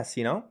the ass,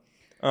 you know?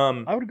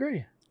 I would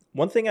agree.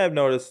 One thing I've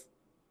noticed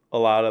a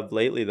lot of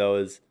lately, though,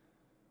 is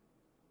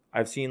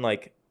I've seen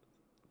like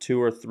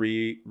 2 or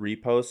 3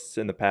 reposts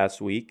in the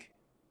past week,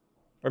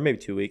 or maybe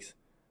 2 weeks.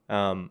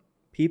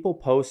 People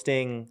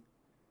posting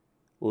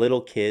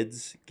little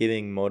kids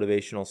giving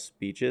motivational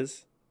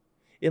speeches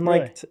in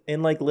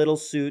like little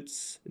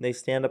suits, and they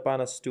stand up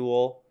on a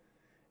stool,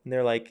 and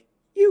they're like,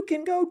 "You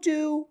can go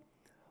do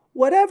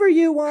whatever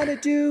you want to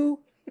do.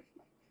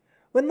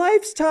 When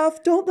life's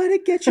tough, don't let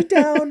it get you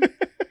down."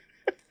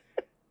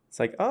 It's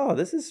like, oh,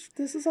 this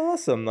is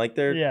awesome. Like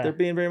they're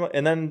being very much,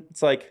 and then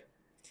it's like,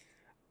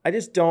 I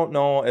just don't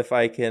know if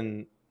I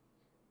can.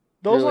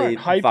 Those really aren't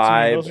hype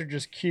to me. Those are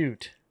just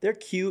cute. They're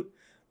cute,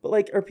 but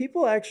like, are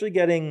people actually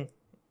getting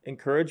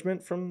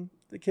encouragement from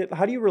the kid?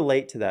 How do you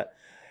relate to that?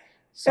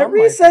 At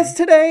recess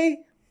today,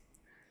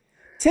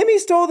 Timmy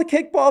stole the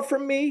kickball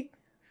from me,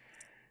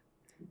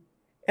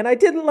 and I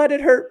didn't let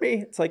it hurt me.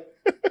 It's like,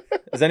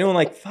 is anyone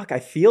like, fuck, I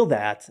feel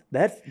that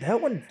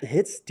one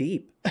hits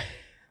deep.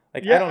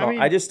 Like, Yeah, I don't know. I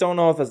mean- I just don't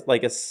know if it's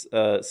like a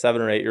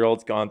 7 or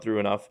 8-year-old's gone through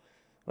enough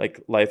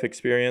like life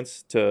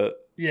experience to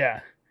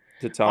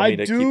tell me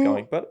to keep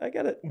going. But I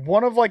get it.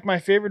 One of like my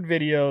favorite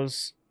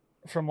videos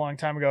from a long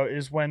time ago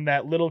is when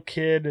that little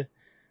kid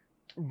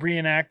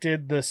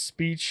reenacted the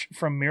speech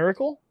from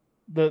Miracle,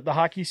 the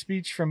hockey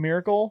speech from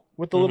Miracle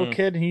with the little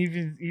kid,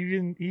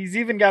 and he's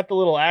even got the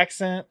little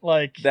accent.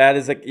 Like, That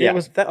is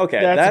that's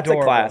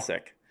adorable. a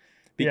classic.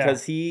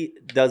 Because he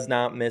does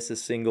not miss a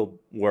single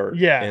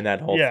word in that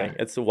whole thing.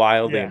 It's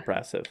wildly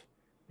impressive.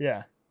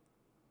 Yeah.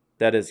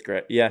 That is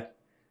great. Yeah.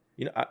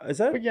 You know, is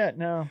that? But yeah,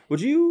 no.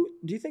 Do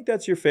you think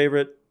that's your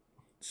favorite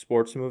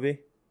sports movie?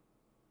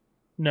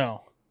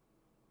 No.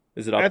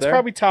 Is it up That's there?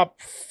 probably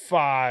top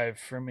 5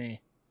 for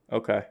me.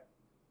 Okay.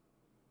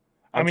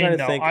 I mean,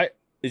 no.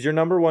 Is your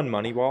number one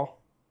Moneyball?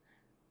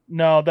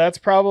 No, that's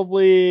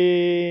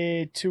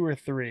probably 2 or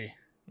 3.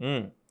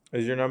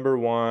 Is your number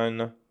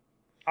one?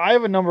 I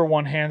have a number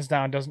 1 hands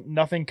down.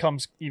 Nothing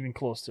comes even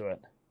close to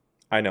it.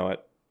 I know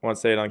it. Want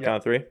to say it on count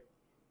of 3?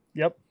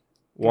 Yep.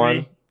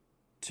 1,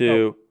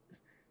 2.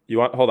 You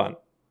want? Hold on.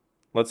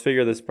 Let's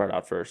figure this part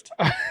out first.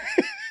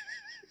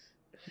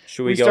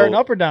 Should we go starting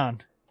up or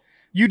down?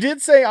 You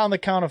did say on the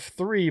count of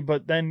 3,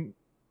 but then,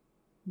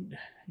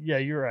 yeah,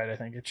 you're right. I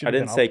think it should. I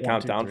didn't say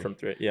count down from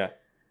 3. Yeah.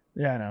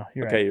 Yeah, I know.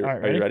 You're okay.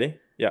 right. Are you ready?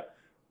 Yeah.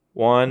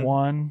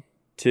 1,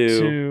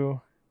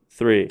 2,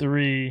 3.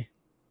 3.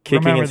 Kicking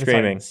Remember and the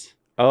screaming. Titans.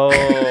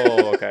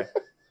 Oh, okay.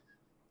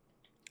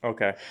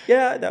 Okay.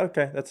 Yeah.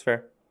 Okay. That's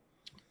fair.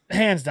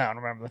 Hands down,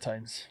 Remember the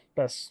Titans.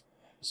 Best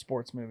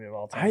sports movie of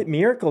all time.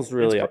 Miracle's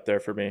really up there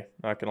for me.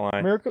 Not gonna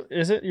lie. Miracle,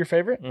 is it your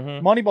favorite?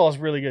 Mm-hmm. Moneyball is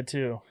really good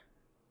too.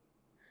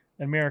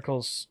 And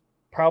Miracle's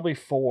probably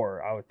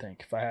 4, I would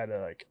think, if I had to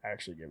like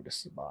actually give it a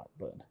spot.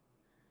 But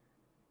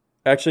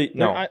actually,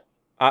 no.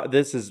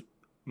 This is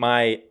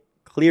my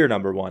clear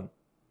number 1.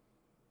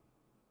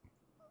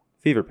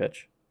 Fever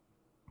Pitch.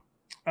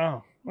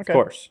 Oh, okay. Of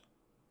course.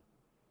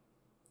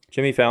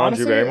 Jimmy Fallon,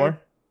 Honestly, Drew Barrymore.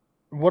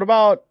 What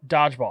about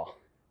Dodgeball?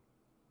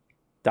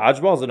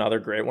 Dodgeball's another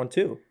great one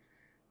too.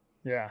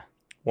 Yeah.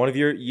 One of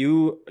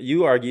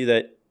you argue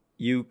that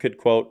you could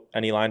quote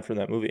any line from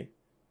that movie.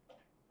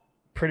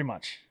 Pretty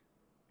much.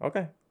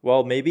 Okay.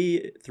 Well,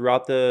 maybe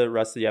throughout the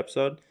rest of the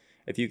episode,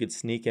 if you could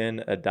sneak in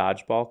a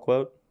Dodgeball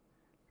quote,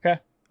 Okay.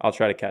 I'll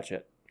try to catch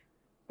it.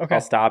 Okay.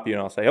 I'll stop you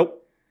and I'll say, "Oh,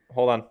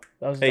 hold on."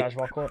 That was a Hey.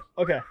 Dodgeball quote.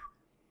 Okay.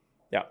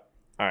 Yeah.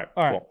 All right.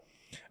 All right.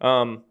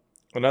 Cool.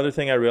 Another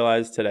thing I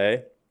realized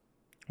today,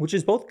 which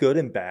is both good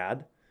and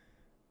bad.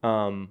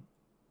 So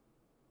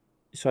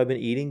I've been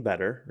eating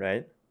better,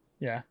 right?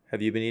 Yeah.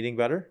 Have you been eating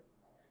better?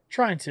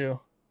 Trying to.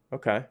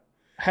 Okay.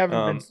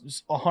 Haven't been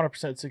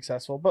 100%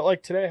 successful, but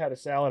like today I had a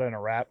salad and a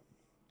wrap.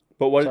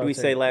 But what So did I we would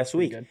say say that's last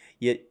pretty week?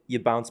 good. You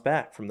bounce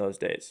back from those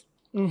days.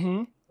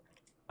 Mm-hmm.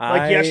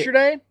 Like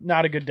yesterday,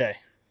 not a good day.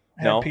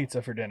 I had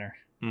pizza for dinner.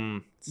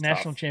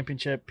 National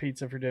championship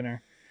pizza for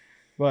dinner.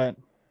 But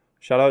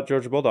shout out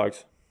Georgia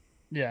Bulldogs.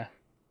 Yeah.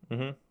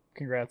 Mm-hmm.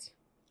 Congrats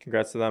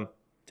to them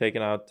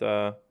taking out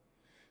the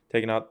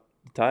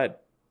Tide.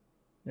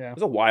 Yeah. It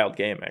was a wild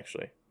game,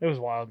 actually. It was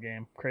a wild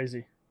game.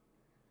 Crazy.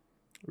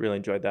 Really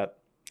enjoyed that.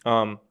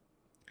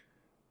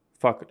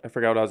 Fuck, I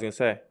forgot what I was gonna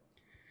say.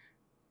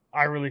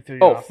 I really threw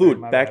you off.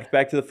 Food. Back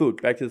to the food.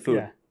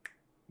 Yeah.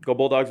 Go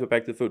Bulldogs, but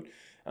back to the food.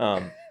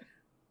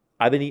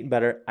 I've been eating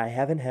better. I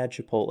haven't had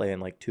Chipotle in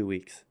like 2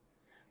 weeks.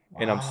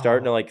 And I'm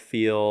starting to like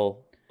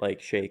feel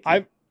like shaky.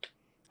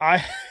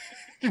 I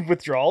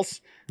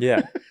withdrawals.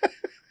 Yeah.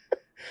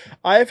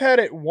 I've had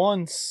it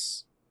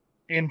once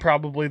in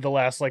probably the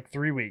last like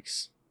 3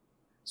 weeks.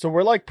 So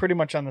we're like pretty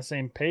much on the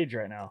same page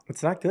right now.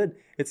 It's not good.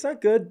 It's not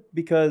good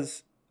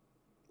because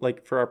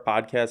like for our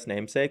podcast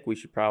namesake, we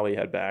should probably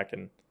head back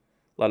and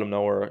let them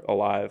know we're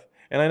alive.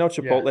 And I know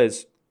Chipotle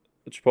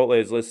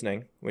is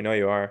listening. We know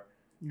you are.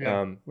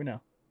 Yeah, we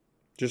know.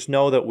 Just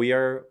know that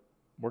we're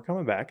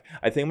coming back.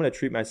 I think I'm going to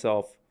treat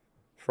myself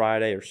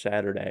Friday or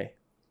Saturday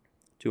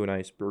to a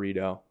nice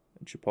burrito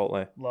at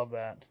Chipotle. Love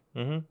that.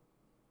 Mm-hmm.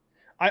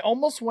 I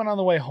almost went on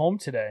the way home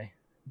today,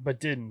 but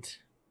didn't.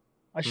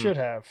 I should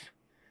have.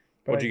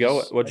 What'd you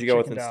go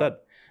with instead?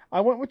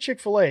 I went with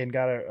Chick-fil-A and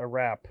got a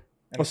wrap.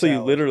 Oh, so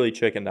you literally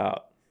chickened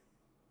out.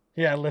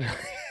 Yeah, literally.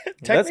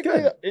 That's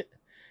good.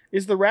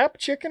 Is the wrap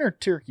chicken or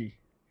turkey?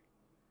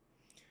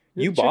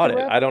 You bought it.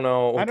 Wrap? I don't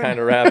know what kind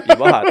of wrap you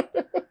bought.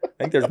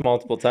 I think there's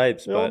multiple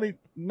types. I don't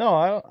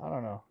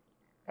know.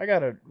 I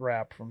got a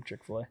wrap from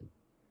Chick-fil-A.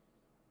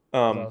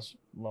 I was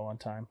low on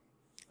time.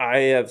 I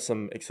have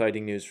some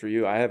exciting news for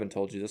you. I haven't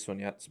told you this one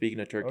yet. Speaking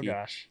of turkey. Oh,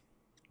 gosh.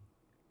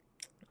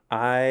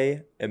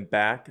 I am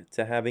back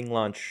to having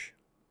lunch.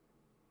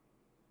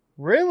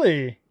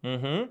 Really?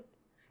 Mm-hmm.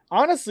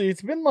 Honestly, has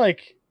it been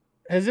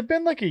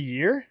like a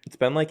year? It's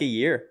been like a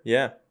year,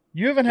 yeah.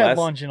 You haven't had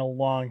lunch in a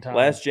long time.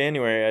 Last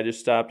January, I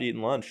just stopped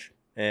eating lunch.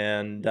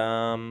 And,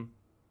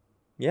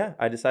 yeah,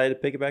 I decided to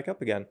pick it back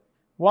up again.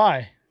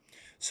 Why?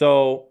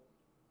 So,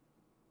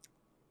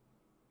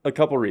 a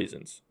couple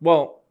reasons.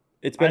 Well,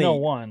 it's been I know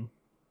one.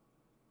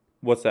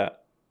 What's that?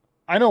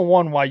 I know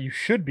one why you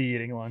should be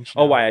eating lunch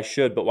now. Oh, why I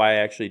should, but why I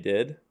actually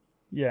did?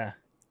 Yeah.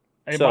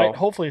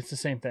 Hopefully it's the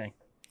same thing.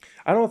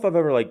 I don't know if I've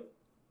ever,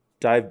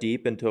 dived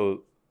deep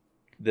into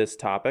this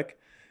topic.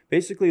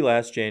 Basically,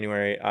 last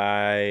January,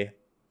 I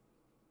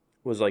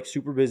was,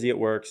 super busy at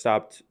work,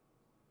 stopped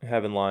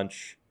having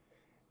lunch,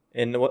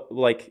 and,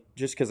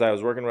 just because I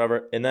was working or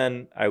whatever. And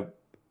then a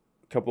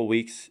couple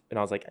weeks, and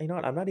I was like, you know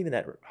what? I'm not even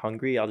that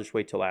hungry. I'll just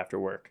wait till after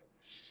work.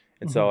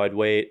 And so I'd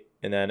wait,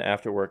 and then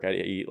after work, I'd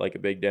eat, a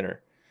big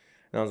dinner.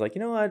 And I was like,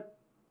 you know what?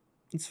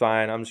 It's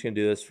fine. I'm just going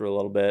to do this for a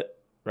little bit,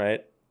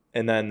 right?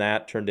 And then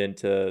that turned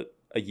into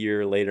a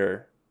year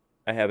later,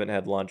 I haven't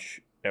had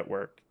lunch at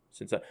work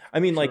since then.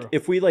 I mean, True.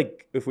 if we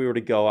were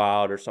to go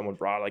out or someone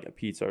brought a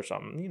pizza or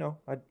something,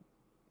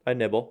 I'd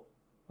nibble.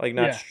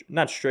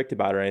 Not strict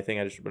about it or anything.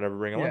 I just would never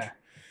bring a lunch.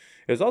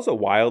 It was also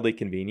wildly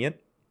convenient.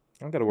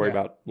 I don't got to worry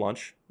about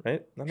lunch,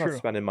 right? I'm not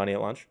spending money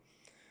at lunch.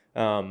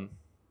 Did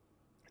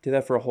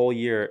that for a whole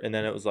year, and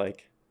then it was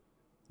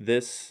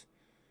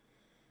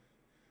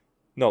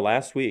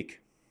last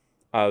week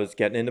I was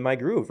getting into my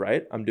groove,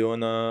 right? I'm doing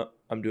the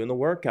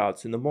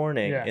workouts in the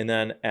morning, and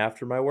then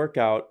after my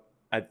workout,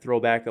 I'd throw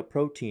back a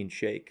protein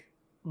shake,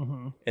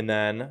 and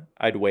then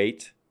I'd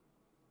wait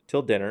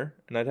till dinner,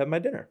 and I'd have my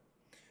dinner.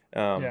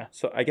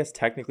 So I guess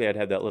technically I'd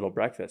have that little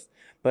breakfast,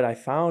 but I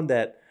found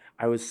that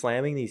I was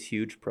slamming these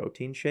huge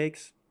protein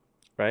shakes,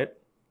 right?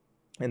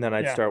 And then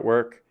I'd start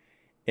work,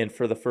 and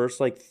for the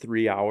first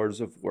 3 hours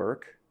of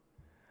work,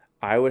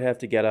 I would have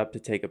to get up to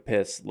take a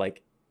piss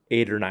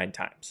 8 or 9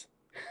 times.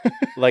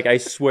 I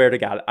swear to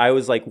God, I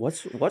was like,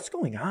 what's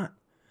going on?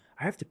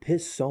 I have to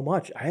piss so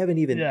much. I haven't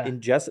even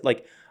ingested.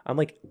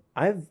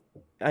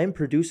 I'm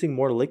producing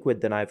more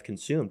liquid than I've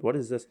consumed. What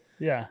is this?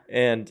 Yeah.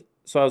 And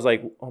so I was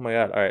like, oh my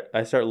God. All right.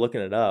 I started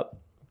looking it up.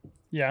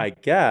 Yeah. I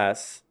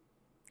guess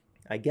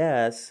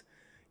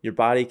your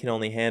body can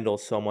only handle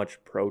so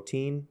much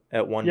protein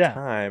at one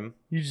time.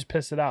 You just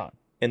piss it out.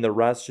 And the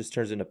rest just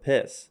turns into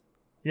piss.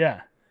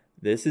 Yeah.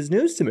 This is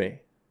news to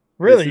me.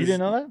 Really? You didn't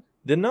know that?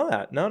 Didn't know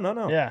that. No, no,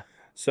 no. Yeah.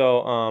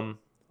 So,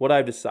 what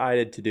I've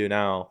decided to do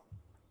now,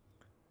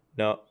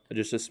 no,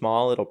 just a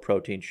small little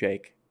protein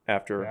shake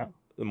after Yeah.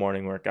 the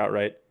morning workout,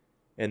 right?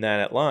 And then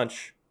at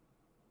lunch,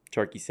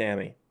 turkey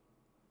Sammy.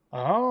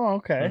 Oh,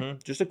 okay.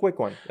 Just a quick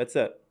one. That's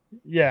it.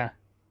 Yeah.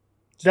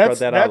 Spread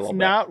that out a That's little bit.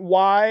 not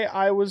why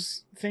I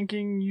was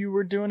thinking you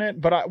were doing it,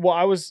 but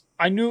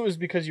I knew it was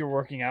because you were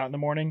working out in the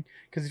morning.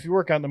 Because if you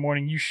work out in the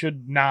morning, you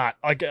should not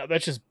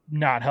that's just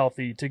not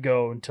healthy to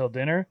go until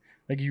dinner.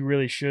 Like you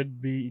really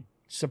should be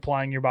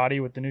supplying your body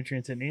with the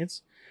nutrients it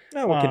needs.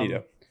 Now, what can you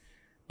do?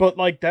 But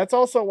like that's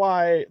also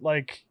why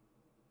like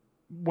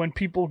when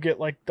people get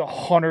like the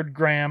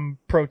 100-gram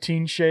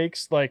protein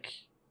shakes, like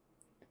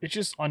it's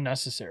just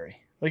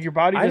unnecessary. Like your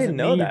body I didn't doesn't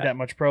know need that. that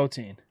much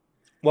protein.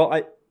 Well,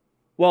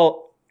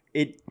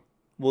 it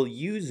will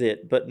use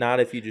it, but not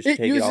if you just It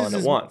take it all uses in at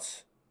as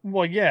once.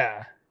 Well,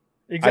 yeah,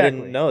 I didn't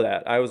exactly. know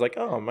that. I was like,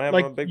 oh, I'm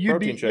having a Like big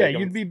protein shake.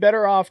 you'd be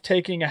better off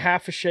taking a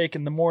half a shake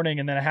in the morning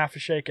and then a half a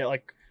shake at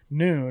like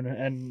noon,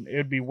 and it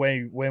would be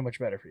way much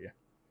better for you.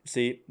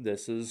 See,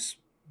 this is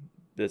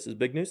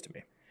big news to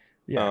me.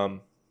 Yeah.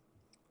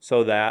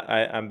 So that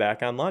I'm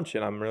back on lunch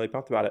and I'm really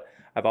pumped about it.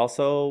 I've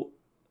also,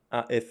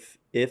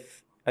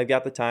 if I've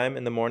got the time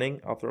in the morning,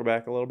 I'll throw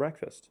back a little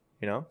breakfast.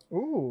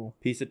 Ooh.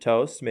 Piece of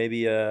toast,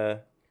 maybe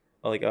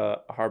like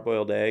a hard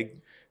boiled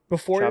egg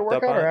Before your chopped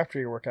up workout on or it. after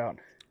your workout?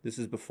 This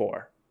is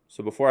before,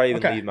 so before I even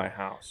Okay. leave my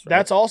house. Right?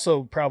 That's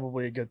also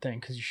probably a good thing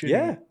because you should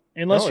Yeah.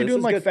 eat. Unless No, you're this doing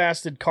is like good.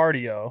 fasted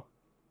cardio,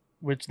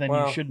 which then you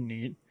Well, shouldn't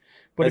eat.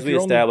 But as if we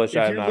you're only established,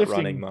 if I'm you're not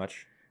running lifting,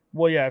 much.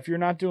 well, yeah, if you're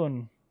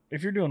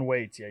doing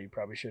weights, yeah, you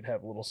probably should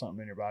have a little something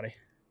in your body.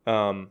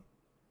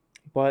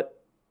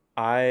 But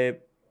I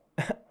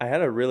I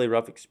had a really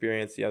rough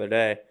experience the other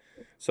day.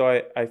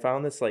 So I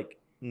found this like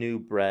new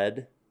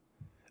bread.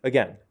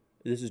 Again,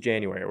 this is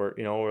January where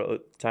where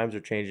times are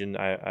changing.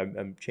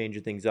 I'm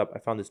changing things up. I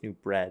found this new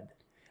bread.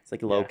 It's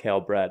like low Yeah.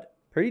 cal bread.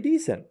 Pretty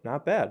decent,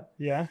 not bad.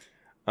 Yeah.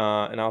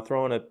 And I'll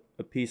throw in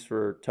a piece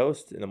for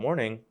toast in the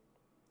morning,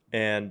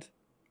 and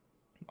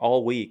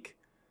all week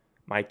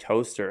my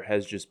toaster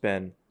has just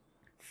been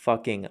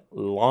fucking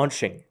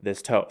launching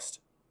this toast.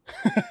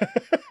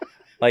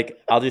 Like,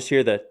 I'll just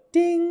hear the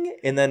ding,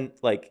 and then,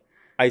 like,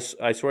 I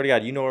swear to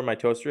God, you know where my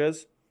toaster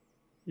is?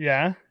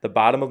 Yeah. The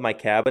bottom of my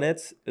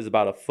cabinets is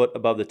about a foot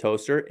above the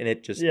toaster, and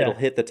it'll Yeah.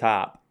 hit the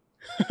top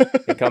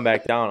and come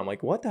back down. I'm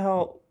like, what the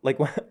hell? Like,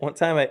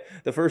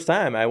 the first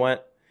time I went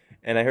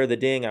and I heard the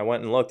ding, I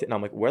went and looked, and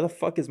I'm like, where the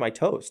fuck is my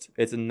toast?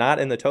 It's not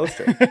in the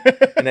toaster.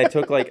 And I had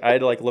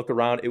to, like, look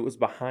around. It was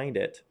behind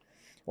it.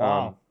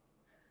 Wow.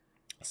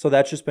 So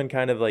that's just been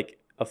kind of like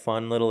a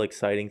fun little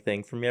exciting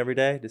thing for me every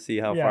day to see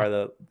how Yeah. far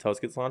the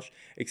toast gets launched.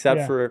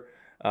 Except Yeah.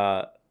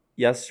 for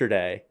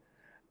yesterday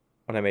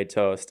when I made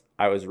toast,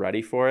 I was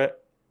ready for it,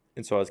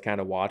 and so I was kind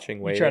of watching,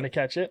 You waiting. trying to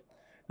catch it?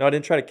 No, I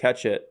didn't try to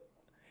catch it.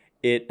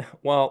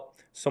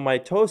 So my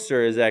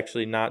toaster is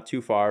actually not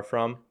too far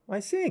from my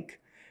sink,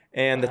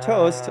 and the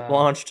toast Ah.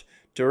 launched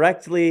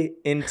directly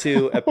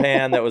into a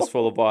pan that was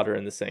full of water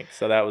in the sink.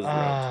 So that was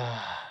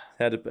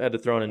ruined. Had to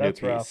throw in a new That's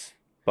piece. rough.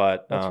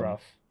 But That's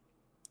rough.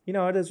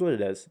 it is what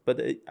it is. But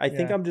I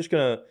think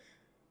Yeah.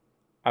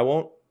 I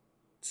won't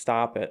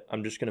stop it.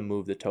 I'm just gonna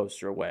move the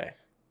toaster away.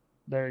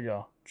 There you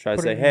go. Try to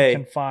Put say, it in a hey,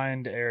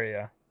 confined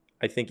area.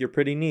 I think you're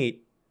pretty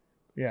neat,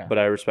 Yeah. but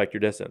I respect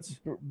your distance.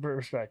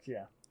 Respect.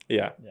 Yeah.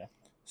 Yeah. Yeah.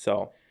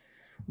 So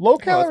Low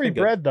it's calorie been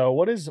good. bread though.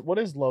 What is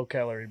low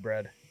calorie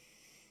bread?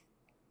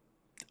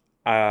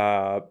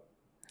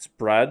 It's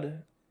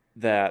bread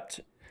that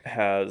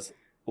has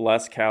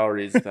less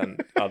calories than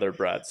other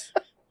breads.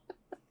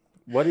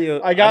 What do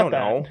you? I got don't that.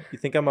 know. You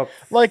think I'm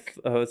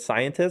a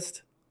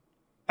scientist?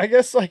 I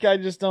guess like I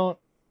just don't.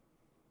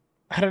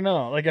 I don't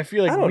know. Like I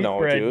feel like I don't wheat know,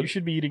 bread. dude. You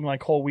should be eating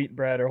like whole wheat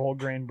bread or whole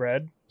grain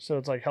bread, so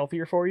it's like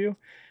healthier for you.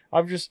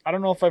 I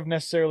don't know if I've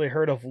necessarily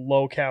heard of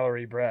low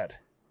calorie bread,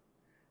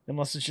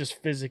 unless it's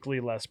just physically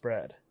less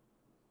bread.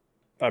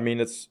 I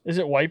mean, Is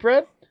it white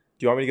bread?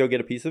 Do you want me to go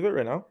get a piece of it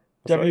right now?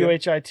 I'll show you.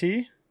 WHIT?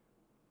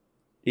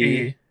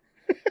 E.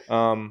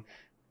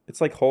 It's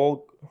like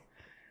whole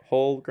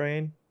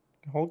grain.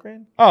 Whole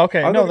grain? Oh,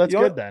 okay. I'll No, go- that's you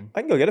know good what? then.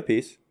 I can go get a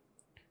piece.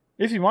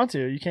 If you want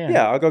to, you can.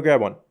 Yeah, I'll go grab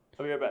one.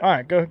 I'll be right back. All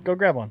right, go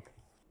grab one.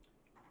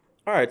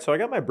 All right, so I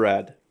got my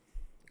bread.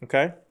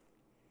 Okay.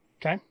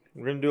 Okay.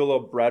 We're going to do a little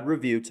bread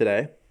review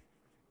today.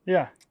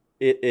 Yeah.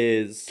 It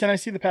is. Can I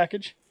see the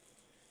package?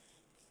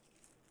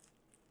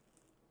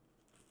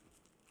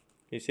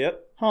 Can you see it?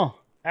 Huh.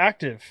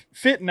 Active.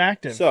 Fit and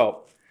active.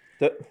 So,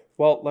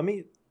 let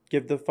me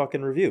give the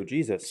fucking review.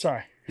 Jesus.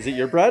 Sorry. Is it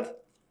your bread?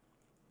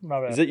 My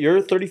bad. Is it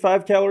your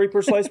 35 calorie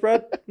per slice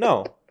bread?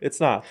 No, it's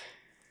not.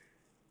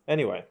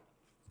 Anyway,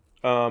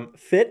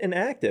 Fit and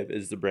Active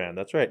is the brand.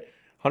 That's right.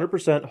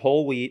 100%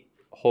 whole wheat,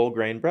 whole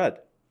grain bread.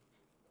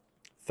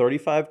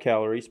 35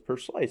 calories per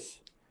slice.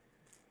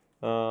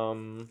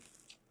 1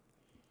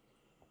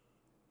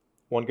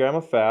 gram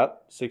of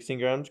fat, 16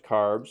 grams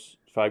carbs,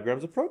 5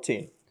 grams of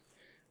protein.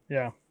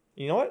 Yeah.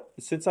 You know what?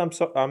 Since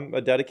I'm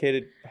a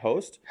dedicated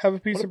host, Have a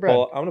piece I'm of bread.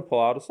 gonna pull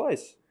out a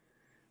slice.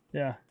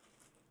 Yeah.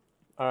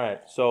 All right.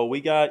 So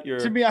we got your.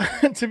 To be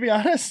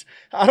honest,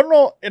 I don't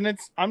know, and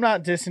I'm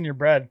not dissing your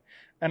bread,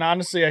 and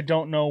honestly, I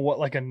don't know what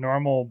like a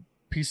normal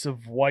piece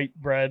of white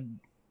bread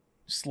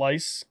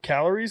slice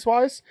calories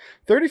wise.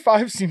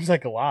 35 seems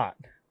like a lot,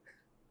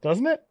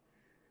 doesn't it?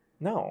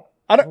 No,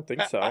 I I don't. don't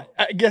think so.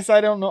 I guess I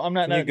don't know. I'm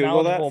not Can you that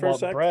Google that knowledgeable for a about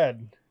sec?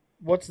 bread.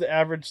 What's the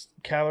average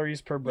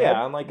calories per bread?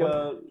 Yeah, on like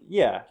a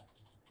yeah.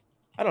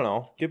 I don't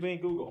know. Give me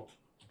Google.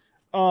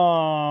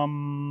 How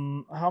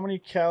many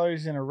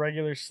calories in a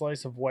regular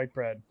slice of white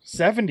bread?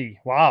 70.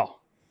 Wow.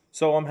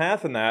 So I'm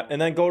half in that,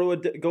 and then go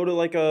to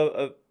like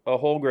a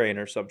whole grain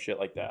or some shit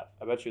like that.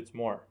 I bet you it's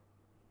more.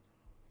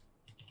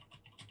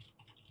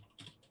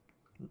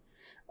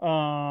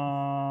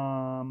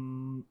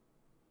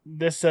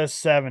 This says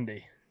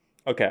 70.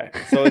 Okay,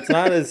 so it's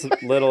not as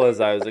little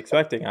as I was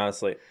expecting,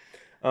 honestly.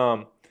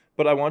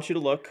 But I want you to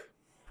look.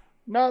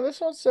 No, this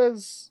one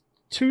says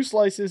 2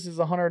 slices is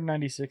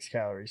 196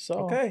 calories. So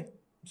Okay,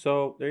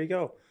 so there you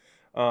go.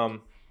 I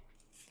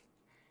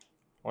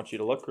want you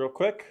to look real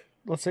quick.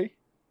 let's see.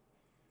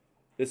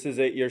 This is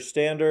your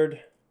standard,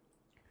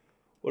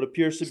 what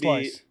appears to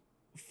Slice.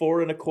 be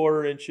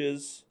 4.25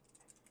 inches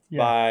Yeah.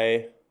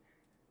 by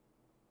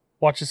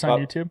Watch this on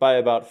YouTube. by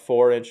about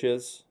 4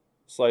 inches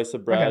slice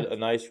of bread. Okay. A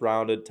nice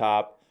rounded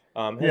top.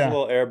 Has Yeah. a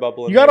little air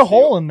bubble. You got a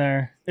hole in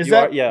there. Is you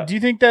that? are- yeah. Do you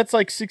think that's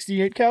like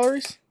 68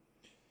 calories?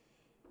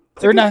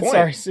 It's a Or good not? point.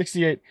 Sorry,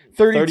 68.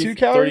 32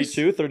 calories.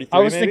 32, 33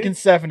 I was maybe? thinking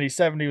 70.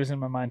 70 was in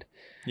my mind.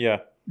 Yeah.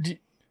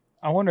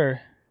 I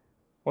wonder.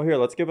 Well, here,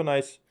 let's give a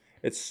nice.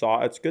 It's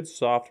soft. It's good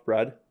soft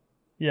bread.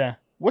 Yeah.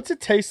 What's it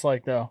taste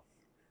like though?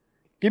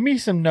 Give me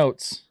some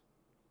notes.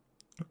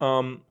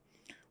 Well,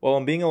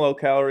 in being a low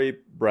calorie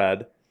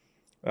bread,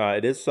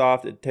 it is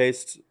soft. It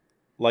tastes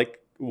like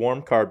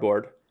warm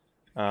cardboard.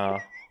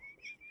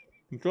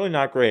 It's really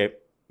not great,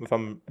 if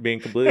I'm being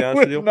completely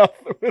honest with you.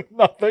 With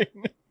nothing.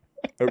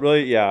 It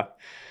really, yeah.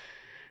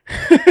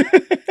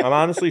 I'm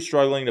honestly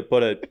struggling to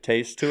put a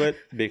taste to it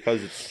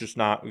because it's just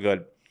not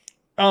good.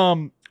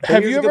 Have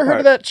here's you the ever good heard part.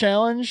 of that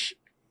challenge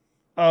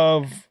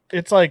of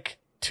it's like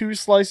 2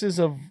 slices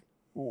of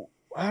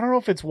I don't know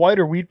if it's white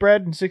or wheat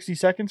bread in 60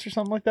 seconds or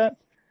something like that?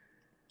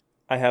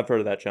 I have heard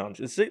of that challenge.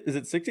 Is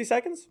it 60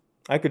 seconds?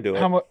 I could do it.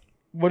 How much?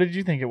 What did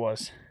you think it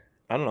was?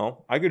 I don't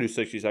know. I could do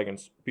 60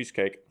 seconds. Piece of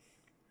cake.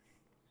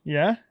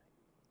 Yeah,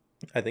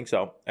 I think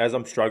so. As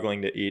I'm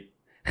struggling to eat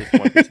this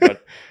one piece of bread.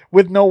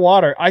 with no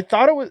water. I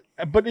thought it was,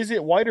 but is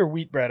it white or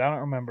wheat bread? I don't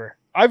remember.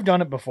 I've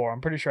done it before.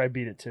 I'm pretty sure I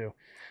beat it too. Do you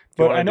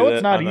But wanna I know do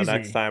it's that not on easy. The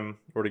next time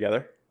we're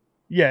together.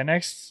 Yeah,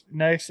 next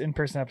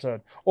in-person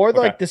episode. Or Okay.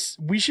 like this,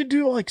 we should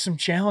do like some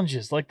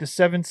challenges, like the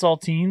 7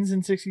 saltines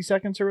in 60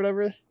 seconds or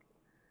whatever.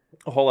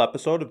 A whole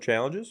episode of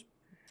challenges.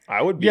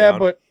 I would be. Yeah, down.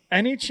 but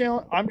any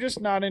challenge, I'm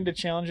just not into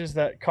challenges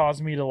that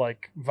cause me to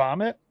like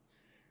vomit.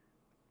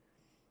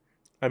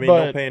 I mean,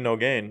 but- no pain, no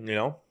gain. You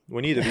know,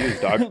 we need the views,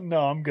 dog. No,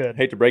 I'm good.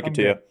 Hate to break I'm it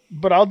to good.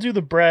 But I'll do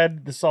the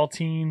bread, the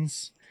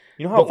saltines.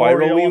 you. You know how the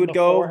viral Oreo we on would the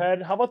go.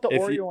 Forehead. How about the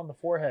if Oreo you- on the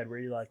forehead? Where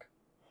you like?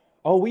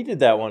 Oh, we did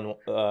that one.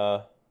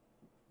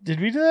 Did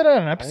we do that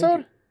on an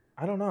episode?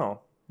 I don't know.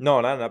 No,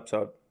 not an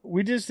episode.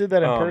 We just did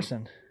that in Um,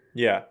 person.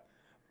 Yeah,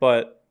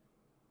 but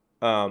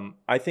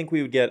I think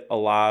we would get a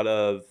lot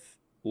of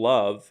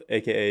love,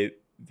 aka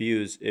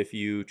views, if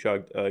you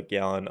chugged a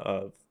gallon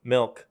of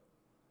milk,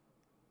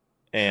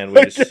 and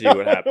we just see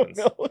what happens.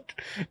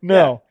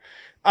 No,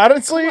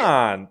 honestly, Come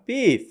on,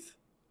 beef.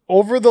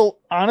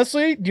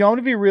 honestly, do you want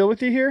me to be real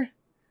with you here?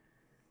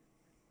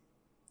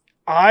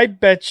 I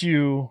bet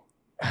you,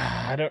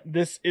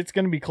 it's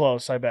going to be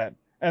close, I bet.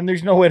 And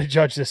there's no way to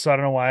judge this, so I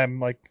don't know why I'm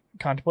like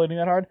contemplating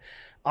that hard.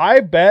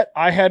 I bet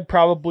I had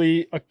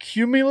probably a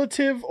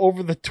cumulative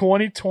over the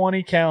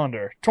 2021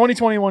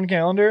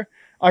 calendar.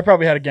 I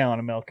probably had a gallon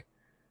of milk.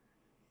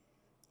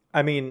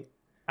 I mean,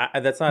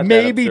 that's not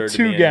Maybe that absurd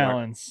to me 2 anymore.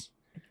 gallons.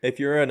 If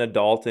you're an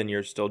adult and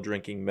you're still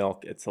drinking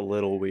milk, it's a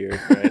little weird,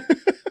 right?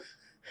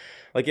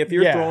 Like if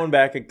you're Yeah. throwing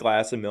back a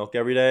glass of milk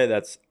every day,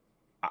 that's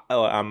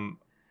a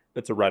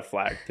red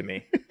flag to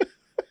me.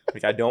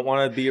 Like I don't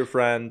want to be your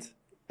friend.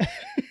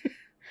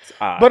 It's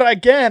odd. But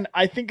again,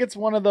 I think it's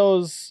one of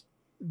those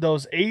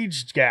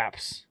age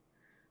gaps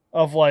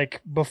of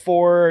like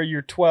before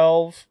you're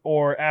 12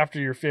 or after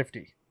you're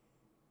 50.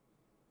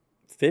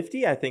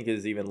 50, I think,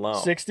 is even low.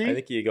 60? I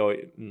think you go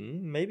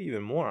maybe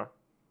even more.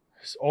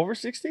 Over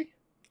 60?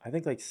 I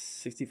think like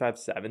 65,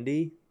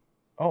 70.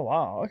 Oh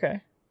wow,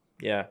 okay.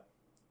 Yeah.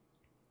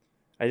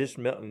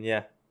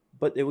 Yeah.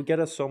 But it would get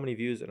us so many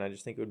views, and I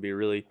just think it would be a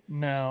really.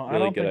 No, I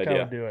Really don't good think I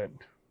idea. would do it.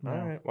 No. All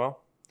right.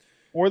 Well,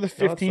 Or the that's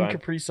 15 fine.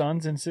 Capri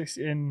Suns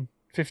in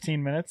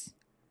 15 minutes.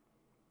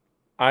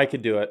 I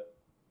could do it.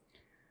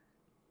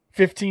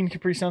 15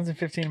 Capri Suns in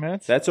 15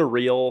 minutes? That's a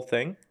real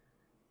thing.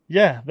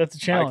 Yeah, that's a I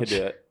challenge. could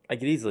do it. I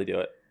could easily do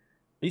it.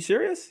 Are you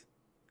serious?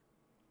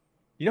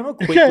 You know how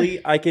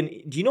quickly I can?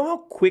 Do you know how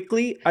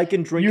quickly I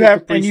can drink You a have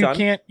Capri and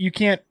Sun?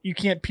 you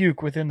can't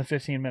puke within the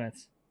 15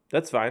 minutes.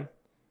 That's fine.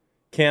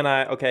 Can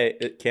I?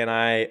 Okay. Can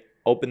I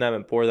open them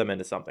and pour them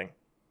into something?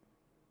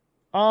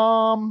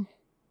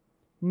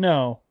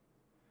 No.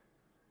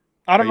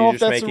 I don't Are know you if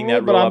just that's the making rule,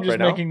 that but rule I'm up just right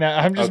now? making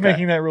that. I'm just Okay.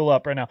 making that rule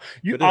up right now.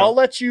 Good to I'll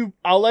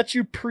know. let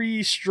you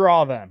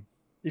pre-straw them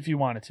if you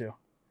wanted to.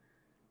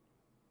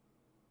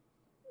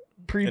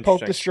 Pre-poke the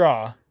Interesting.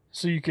 straw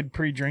so you could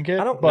pre-drink it.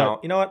 I don't but know.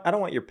 You know what? I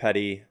don't want your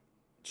petty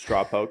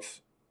straw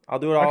pokes. I'll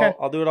do it Okay.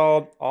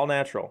 all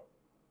natural.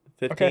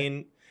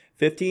 Okay.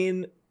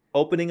 15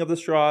 opening of the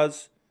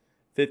straws,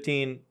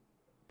 15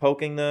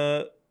 poking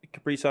the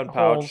Capri Sun pouch,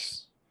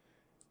 Holes.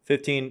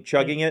 15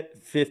 chugging it,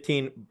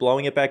 15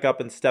 blowing it back up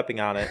and stepping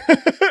on it,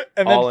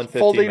 And all then in 15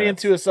 folding it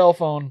minutes. into a cell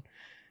phone.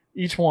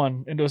 Each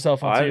one into a cell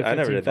phone. So you have I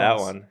never 15 did that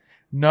phones. one.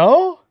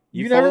 No?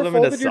 You never folded them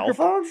into folded your cell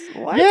phones?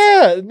 What?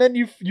 Yeah, and then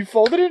you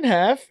fold it in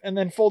half, and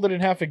then fold it in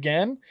half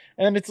again,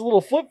 and then it's a little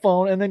flip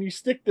phone, and then you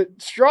stick the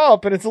straw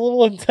up, and it's a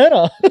little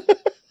antenna.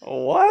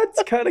 What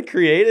kind of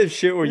creative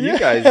shit were you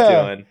guys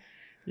Yeah. doing?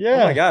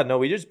 Yeah. Oh my god, no,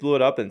 we just blew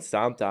it up and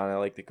stomped on it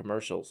like the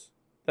commercials.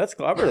 That's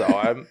clever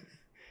though.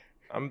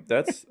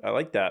 I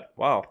like that.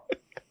 Wow.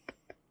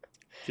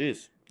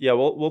 Jeez. Yeah,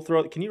 we'll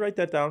throw. Can you write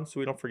that down so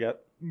we don't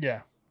forget?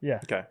 Yeah. Yeah.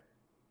 Okay.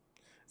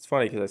 It's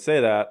funny because I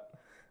say that,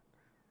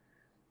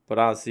 but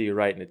I don't see you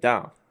writing it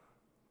down.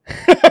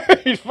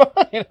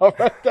 Fine, I'll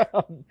write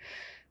down.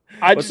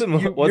 What's the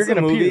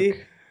movie?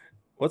 Puke.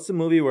 What's the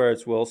movie where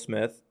it's Will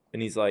Smith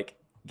and he's like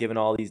giving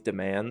all these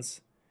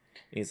demands?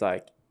 And he's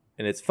like,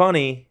 and it's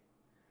funny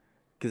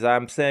because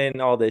I'm saying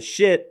all this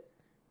shit,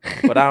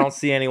 but I don't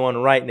see anyone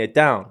writing it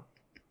down.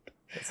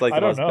 It's like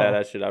the most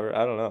badass shit ever.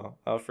 I don't know.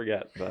 I'll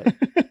forget. But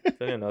if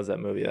anyone knows that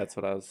movie, that's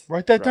what I was.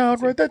 Write that down.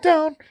 referencing. Write that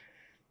down.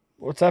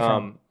 What's that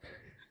from?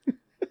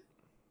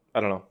 I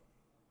don't know.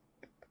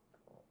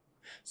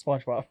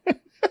 SpongeBob.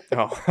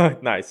 Oh,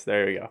 nice.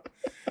 There you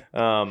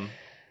go.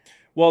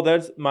 Well,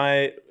 there's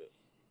my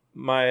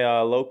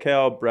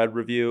locale bread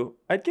review.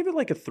 I'd give it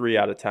like a 3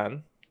 out of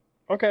 10.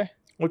 Okay.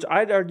 Which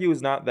I'd argue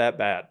is not that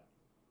bad.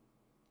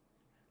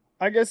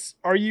 I guess,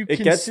 are you It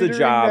gets the considering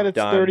job that it's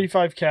done.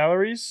 35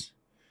 calories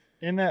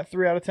in that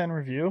 3 out of 10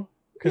 review?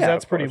 Because Yeah,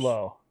 that's of pretty course.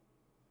 low.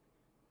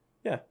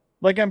 Yeah.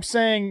 Like I'm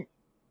saying,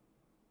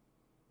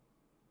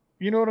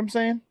 you know what I'm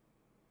saying?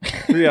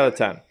 3 out of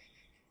 10.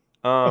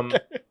 Okay.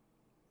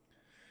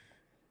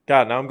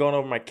 God, now I'm going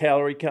over my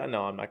calorie count.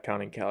 No, I'm not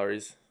counting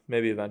calories.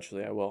 Maybe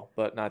eventually I will,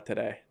 but not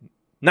today.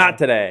 Not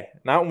today.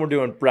 Not when we're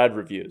doing bread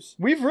reviews.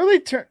 We've really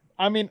turned,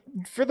 I mean,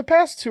 for the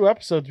past 2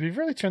 episodes, we've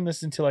really turned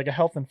this into like a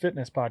health and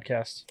fitness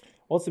podcast.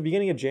 Well, it's the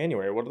beginning of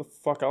January. What the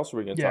fuck else are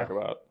we going to Yeah. talk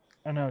about?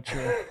 I know, true.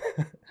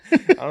 I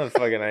don't have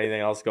fucking anything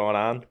else going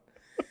on.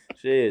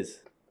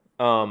 Jeez.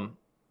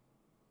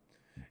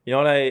 You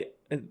know what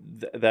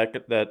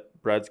that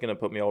bread's gonna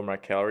put me over my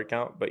calorie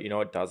count, but you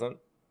know it doesn't?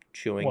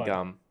 Chewing What?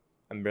 gum.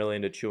 I'm really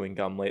into chewing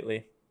gum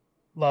lately.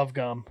 Love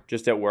gum.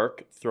 Just at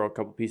work, throw a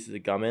couple pieces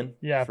of gum in.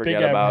 Yeah, Forget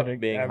big about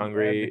advocate, being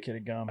hungry advocate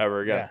of gum.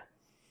 ever again.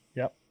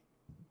 Yeah. Yep.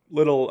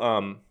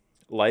 Little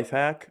life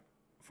hack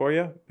for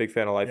you. Big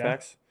fan of life Yeah.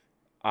 hacks.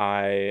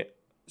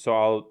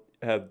 I'll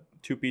have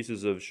 2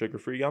 pieces of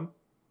sugar-free gum,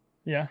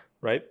 Yeah.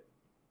 right?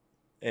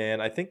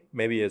 And I think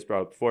maybe he has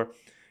brought up before.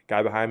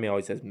 Guy behind me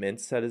always has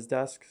mints at his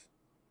desk,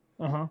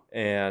 Uh-huh.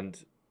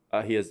 and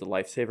he has the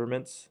Lifesaver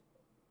mints,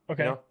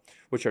 Okay. you know,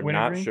 which are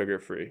Wintergreen? not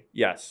sugar-free.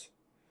 Yes.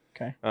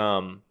 Okay.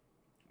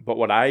 But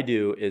what I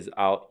do is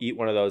I'll eat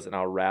one of those and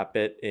I'll wrap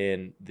it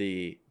in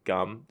the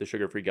gum, the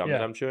sugar-free gum that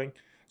Yeah. I'm chewing,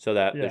 so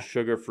that Yeah. the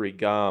sugar-free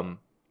gum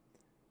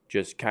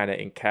just kind of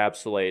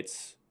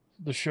encapsulates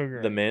The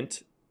sugar. the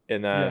mint,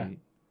 and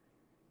then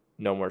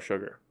no more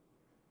sugar.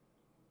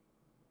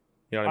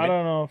 You know what I I mean?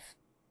 don't know if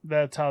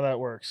that's how that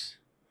works.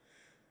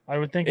 I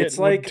would think It's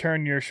it like- would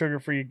turn your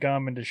sugar-free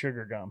gum into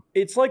sugar gum.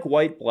 It's like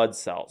white blood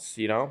cells,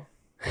 you know?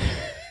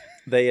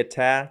 They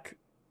attack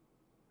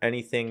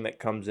anything that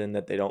comes in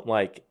that they don't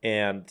like,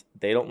 and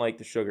they don't like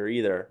the sugar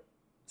either.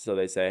 So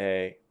they say,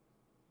 hey,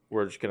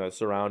 we're just going to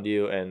surround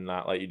you and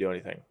not let you do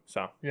anything.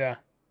 So, Yeah.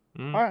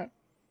 mm. All right.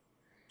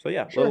 So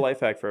yeah, Sure. little life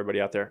hack for everybody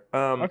out there.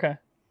 Okay.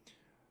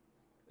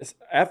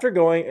 After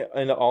going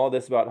into all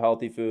this about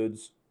healthy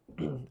foods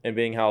and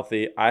being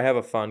healthy, I have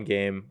a fun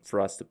game for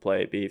us to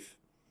play, Beef.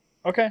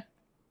 Okay.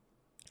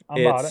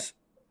 I'm about it. It's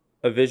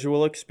a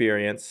visual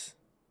experience.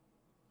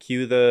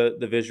 Cue the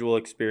visual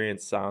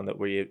experience sound that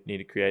we need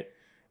to create.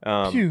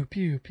 Pew,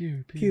 pew,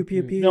 pew, pew,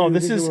 pew, pew, No,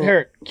 this is visual.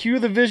 here. Cue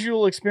the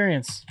visual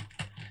experience.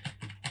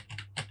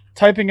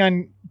 Typing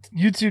on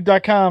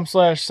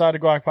youtube.com/Side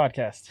of Guac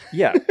podcast.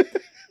 Yeah.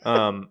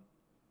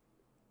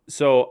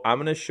 So I'm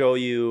going to show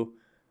you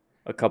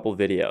a couple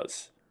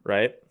videos,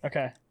 right?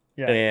 Okay.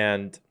 Yeah.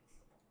 And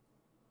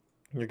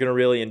you're going to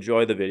really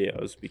enjoy the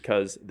videos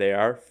because they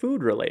are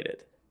food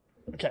related.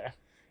 Okay.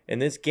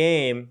 And this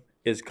game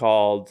is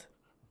called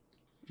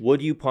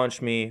Would You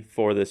Punch Me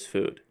for This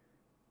Food?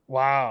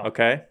 Wow.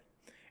 Okay?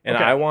 And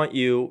Okay. I want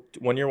you,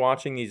 when you're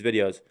watching these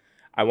videos,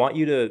 I want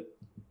you to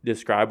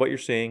describe what you're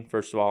seeing,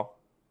 first of all.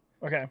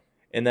 Okay.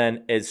 And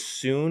then as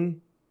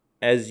soon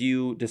as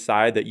you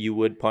decide that you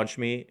would punch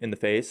me in the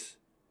face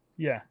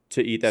Yeah.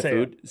 to eat that Say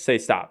food, say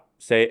stop.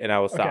 Say it and I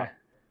will stop.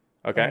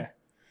 Okay. Okay?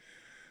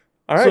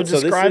 All right. So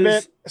So, describe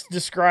this is,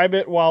 describe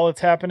it while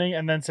it's happening,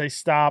 and then say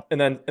stop. and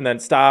then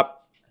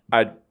stop.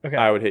 Okay.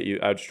 I would hit you.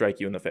 I would strike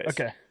you in the face.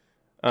 Okay.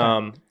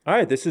 All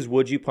right. This is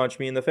would you punch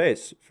me in the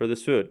face for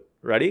this food?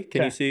 Ready?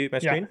 Can Okay. you see my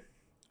Yeah. screen?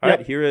 All Yep.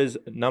 right. Here is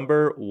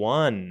number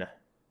 1.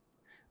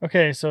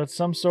 Okay, so it's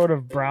some sort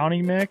of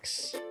brownie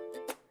mix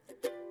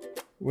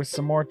with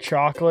some more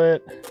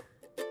chocolate.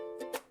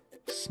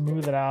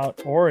 Smooth it out.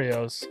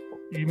 Oreos.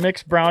 You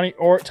mix brownie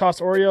or toss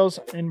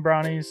Oreos in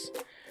brownies.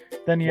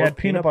 Then you More add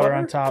peanut butter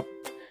on top.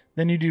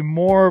 Then you do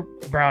more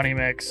brownie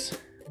mix.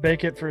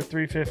 Bake it for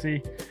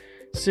 350.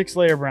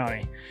 6-layer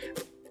brownie.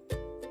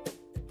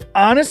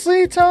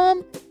 Honestly,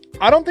 Tom,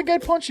 I don't think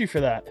I'd punch you for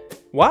that.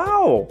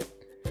 Wow.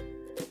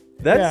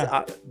 That's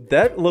Yeah.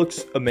 that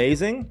looks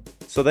amazing.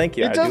 So thank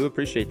you. It I does- do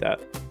appreciate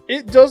that.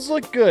 It does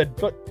look good,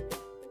 but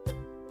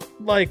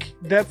like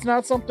that's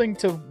not something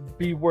to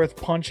be worth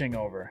punching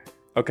over.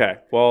 Okay.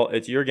 Well,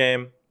 it's your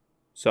game,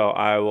 so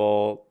I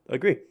will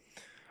agree.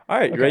 All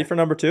right. You Okay. ready for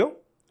number 2?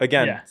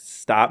 Again, Yeah.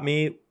 stop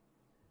me.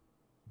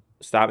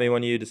 Stop me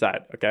when you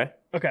decide. Okay.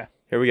 Okay.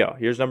 Here we go.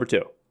 Here's number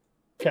 2.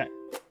 Okay.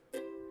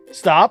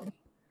 Stop.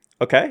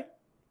 Okay.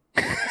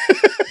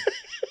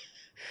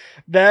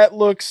 That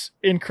looks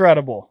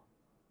incredible.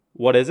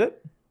 What is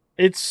it?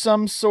 It's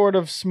some sort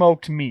of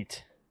smoked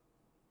meat.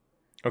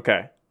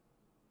 Okay.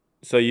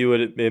 So you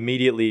would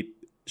immediately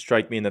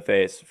strike me in the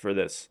face for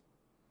this.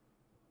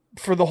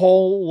 For the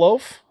whole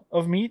loaf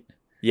of meat?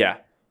 Yeah.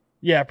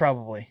 Yeah,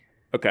 probably.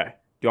 Okay.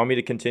 Do you want me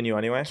to continue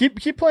anyway?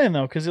 Keep playing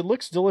though, because it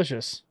looks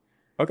delicious.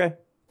 Okay.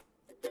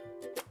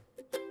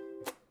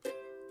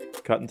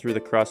 Cutting through the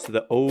crust of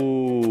the.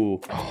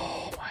 Oh,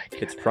 Oh my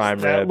god. it's prime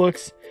That rib.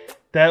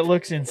 that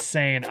looks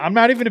insane. I'm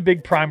not even a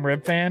big prime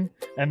rib fan,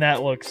 and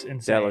that looks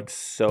insane. That looks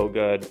so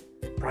good.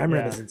 Prime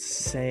rib Yeah. is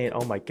insane.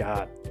 Oh my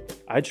god.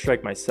 I'd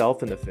strike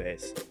myself in the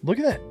face. Look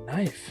at that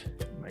knife.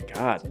 Oh my That's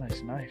god. a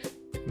nice knife.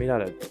 Made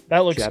out of That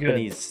looks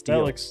Japanese good. steel.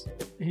 That looks.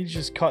 He's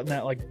just cutting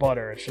that like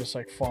butter. It's just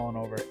like falling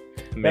over.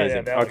 amazing.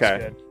 Yeah, that looks Okay.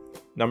 good.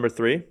 Number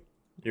 3.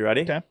 You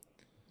ready? Okay.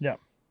 Yeah.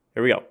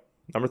 Here we go.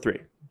 Number 3.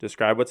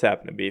 Describe what's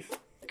happening, beef.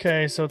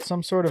 Okay, so it's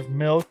some sort of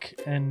milk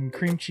and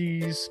cream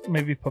cheese,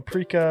 maybe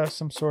paprika,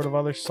 some sort of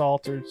other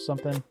salt or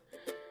something.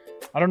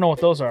 I don't know what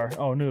those are.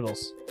 Oh,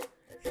 noodles.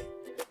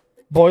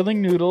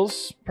 Boiling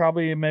noodles,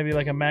 probably maybe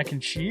like a mac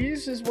and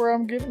cheese is where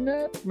I'm getting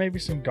at. Maybe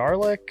some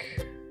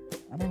garlic.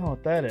 I don't know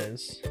what that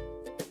is.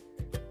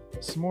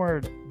 Some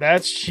more.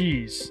 That's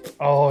cheese.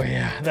 Oh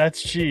yeah,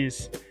 that's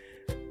cheese.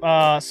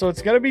 So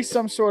it's gotta be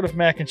some sort of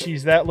mac and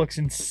cheese. That looks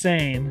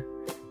insane.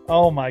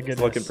 Oh my goodness.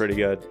 It's looking pretty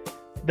good.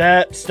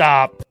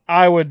 Stop.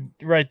 I would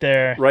right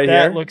there. Right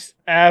that here? looks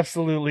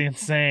absolutely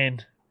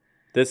insane.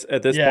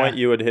 At this Yeah. point,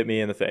 you would hit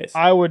me in the face.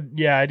 I would,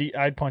 yeah,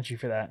 I'd punch you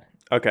for that.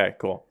 Okay,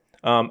 cool.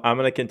 I'm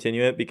gonna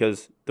continue it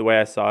because the way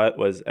I saw it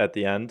was at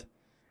the end.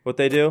 What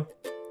they do?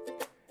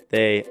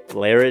 They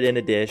layer it in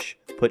a dish,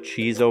 put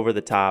cheese over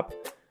the top,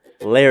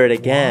 layer it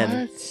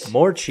again, What?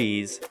 more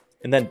cheese,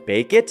 and then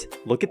bake it.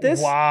 Look at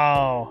this.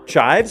 Wow.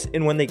 Chives,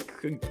 and when they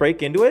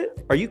break into it,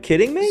 are you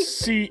kidding me?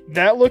 See,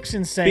 that looks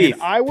insane.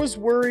 Beef. I was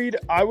worried.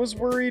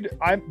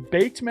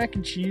 Baked mac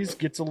and cheese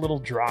gets a little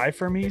dry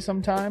for me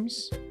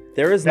sometimes.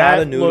 There is That not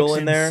a noodle looks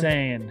in there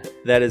insane.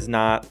 that is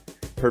not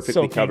perfectly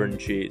Soaking. covered in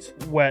cheese.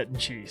 Wet and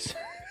cheese.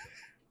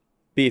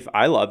 Beef,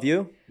 I love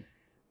you.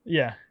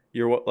 Yeah.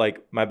 You're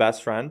like my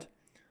best friend.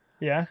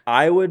 Yeah.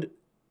 I would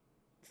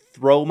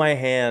throw my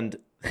hand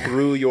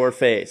through your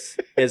face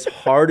as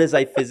hard as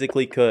I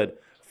physically could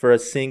for a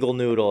single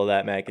noodle of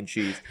that mac and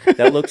cheese.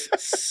 That looks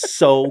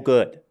so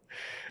good.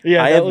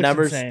 Yeah. I that have looks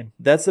never. insane.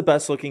 That's the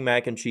best looking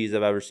mac and cheese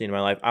I've ever seen in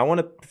my life. I want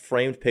a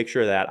framed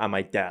picture of that on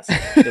my desk.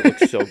 It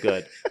looks so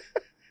good.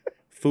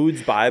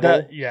 Foods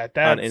Bible That's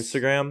on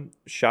Instagram.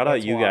 Shout out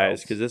that's you wild.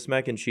 guys because this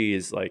mac and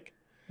cheese, like,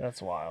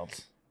 That's wild.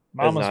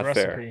 Mama's not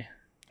recipe. fair.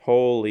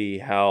 holy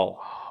hell.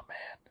 Oh man.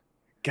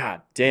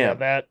 God Yeah, damn.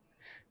 that.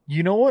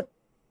 You know what?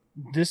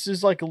 This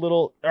is like a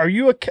little. Are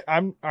you a?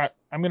 I'm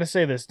gonna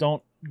say this.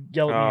 Don't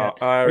yell at me yet.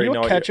 I Are already you know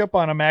a what you're- ketchup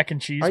on a mac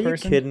and cheese Are you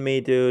person? kidding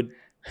me, dude?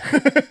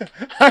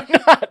 I'm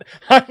not.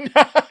 I'm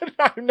not.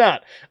 I'm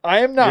not. I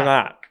am not. You're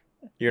not.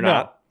 You're No.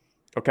 not.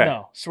 Okay.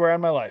 No, swear on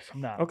my life,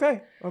 I'm not.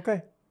 Okay.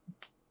 Okay.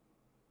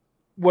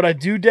 What I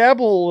do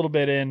dabble a little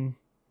bit in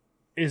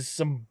is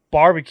some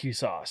barbecue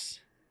sauce.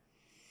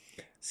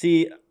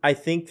 See, I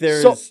think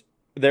So-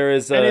 there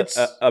is and a,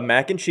 it's- a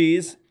mac and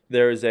cheese.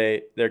 There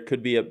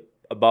could be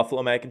a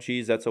buffalo mac and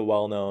cheese. That's a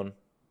well-known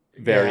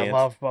variant. Yeah,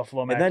 I love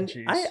buffalo mac and then and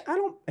cheese. I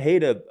don't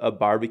hate a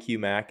barbecue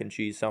mac and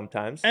cheese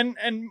sometimes. And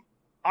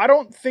I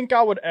don't think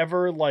I would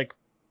ever like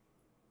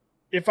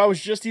if I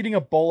was just eating a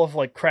bowl of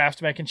like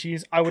Kraft mac and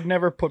cheese, I would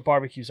never put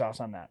barbecue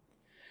sauce on that.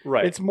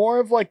 right. It's more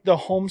of like the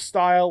home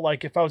style,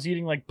 like if I was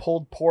eating like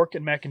pulled pork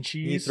and mac and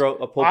you cheese, throw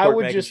a pulled I pork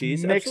would mac just and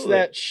cheese. mix Absolutely.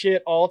 that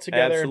shit all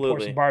together and pour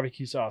Absolutely. some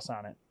barbecue sauce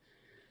on it.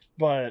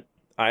 But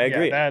I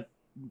agree. yeah,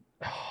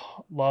 that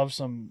love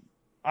some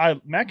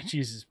mac and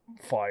cheese is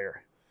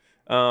fire.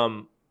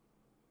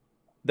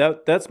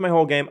 That's my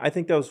whole game. I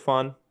think that was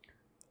fun.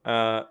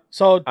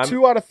 So I'm-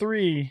 2 out of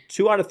 3,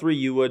 2 out of 3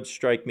 you would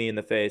strike me in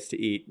the face to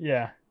eat.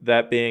 yeah.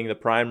 That being the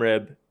prime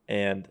rib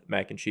and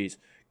mac and cheese.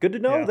 Good to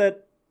know Yeah.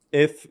 that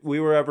if we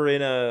were ever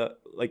in a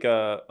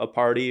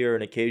party or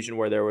an occasion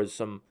where there was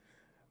some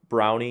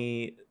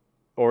brownie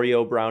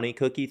Oreo brownie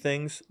cookie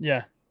things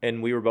Yeah,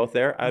 and we were both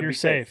there, I'd you're be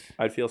safe. safe.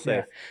 I'd feel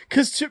Yeah, safe.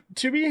 because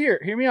to be here,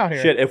 hear me out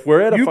here. Shit, if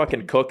we're at a You-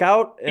 fucking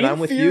cookout and in I'm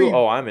with theory- you,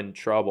 oh, I'm in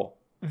trouble.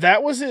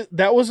 That was it.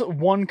 That was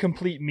one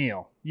complete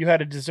meal. You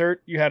had a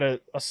dessert, you had a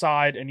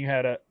side, and you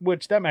had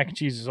which that mac and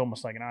cheese is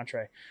almost like an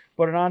entree,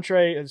 but an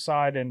entree, a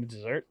side, and a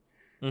dessert.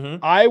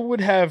 Mm-hmm. I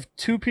would have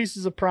 2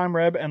 pieces of prime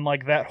rib and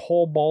like that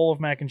whole bowl of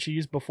mac and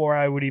cheese before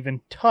I would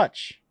even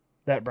touch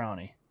that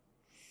brownie.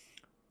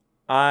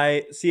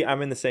 I see.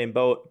 I'm in the same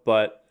boat,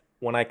 but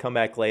when I come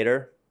back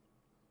later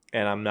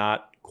and I'm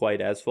not quite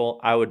as full,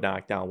 I would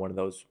knock down one of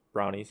those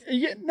brownies.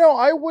 Yeah, no,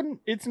 I wouldn't.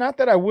 It's not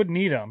that I wouldn't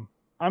eat them.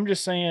 I'm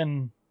just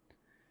saying,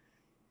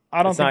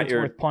 I don't It's think not it's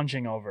your- worth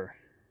punching over.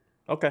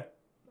 Okay,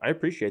 I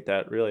appreciate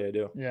that. Really, I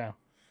do. Yeah,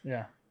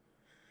 yeah.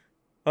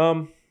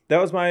 That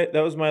was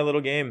my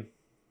little game.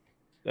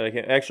 That I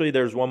can actually.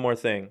 There's one more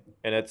thing,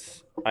 and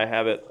I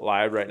have it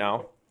live right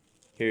now.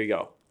 Here you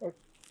go.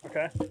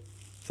 Okay.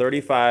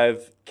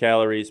 35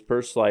 calories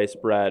per slice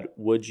bread.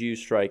 Would you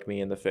strike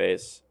me in the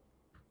face?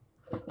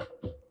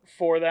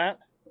 For that,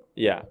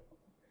 Yeah,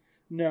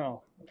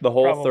 no. the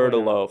whole Probably third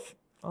of not. loaf.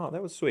 Oh,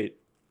 that was sweet.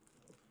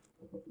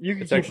 You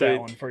can It's keep actually- that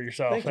one for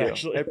yourself. Thank you.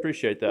 Actually, I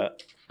appreciate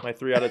that. My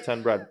 3 out of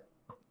 10 bread.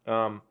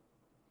 All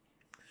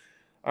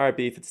right,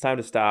 Beef. It's time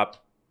to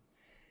stop.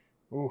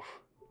 oof,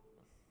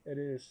 it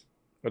is.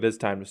 It is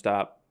time to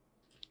stop.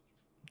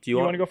 Do You you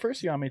want want to go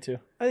first? You want me to?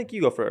 I think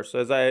you go first.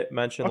 As I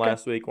mentioned Okay.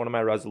 last week, one of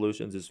my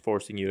resolutions is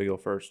forcing you to go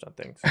first on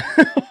things.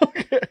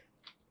 Okay.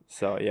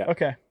 So yeah.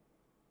 Okay.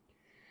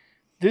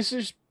 This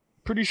is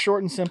pretty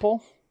short and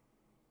simple.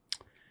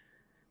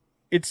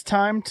 It's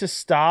time to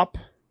stop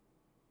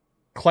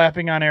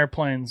clapping on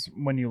airplanes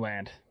when you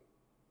land.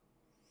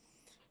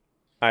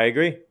 I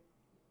agree.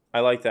 I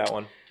like that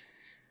one.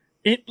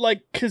 It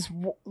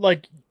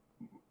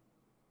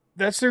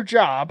that's their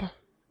job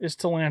is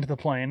to land the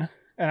plane,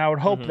 and I would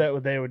hope Mhm.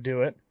 that they would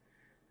do it.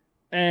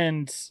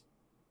 And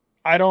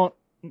I don't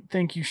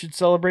think you should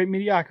celebrate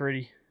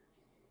mediocrity.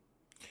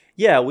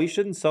 Yeah, we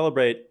shouldn't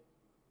celebrate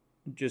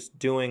just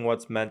doing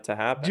what's meant to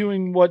happen.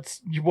 Doing what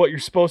you're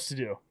supposed to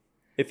do.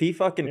 If he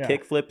fucking Yeah.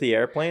 kickflipped the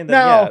airplane, then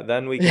Now- yeah,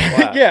 then we can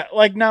clap. Yeah,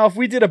 like now if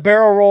we did a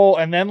barrel roll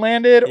and then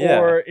landed, Yeah.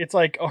 or it's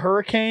like a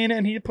hurricane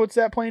and he puts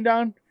that plane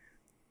down,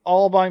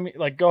 all by me.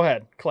 Like, go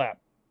ahead, clap,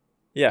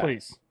 Yeah.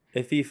 please.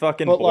 If he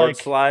fucking But, board like-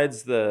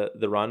 slides the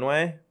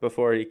runway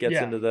before he gets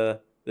Yeah. into the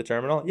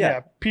terminal, Yeah. yeah.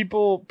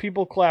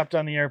 people clapped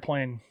on the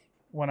airplane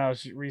when I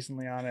was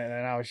recently on it,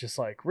 and I was just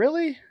like,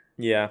 really?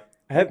 Yeah.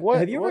 Have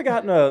what- you ever what-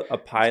 gotten a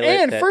pilot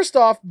And that, first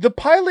off, the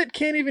pilot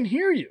can't even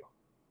hear you.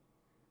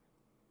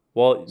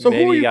 well, So who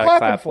maybe are you you gotta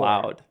clapping clap for?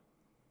 loud.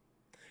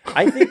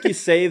 I think you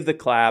save the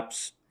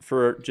claps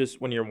for just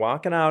when you're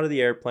walking out of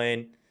the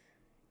airplane.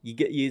 You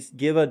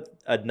give a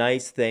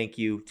nice thank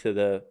you to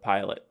the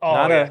pilot. Oh,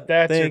 Not yeah,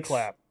 that's your thanks.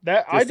 clap.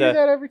 That I Just do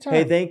that every time.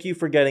 Hey, thank you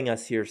for getting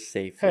us here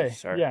safely, Hey,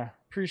 sir. yeah,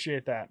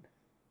 appreciate that.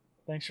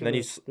 Thanks for And then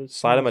you the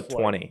slide him a smooth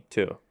flight. 20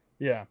 too.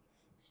 Yeah.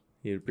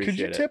 You'd appreciate Could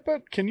you it. tip a?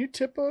 Can you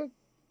tip a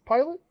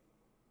pilot?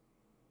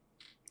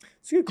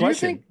 It's a good Do you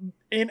question.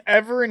 think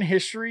in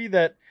history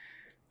that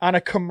on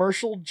a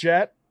commercial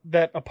jet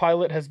that a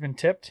pilot has been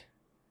tipped?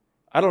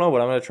 I don't know,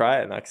 but I'm gonna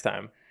try it next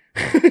time.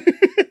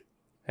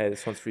 Hey,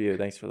 this one's for you.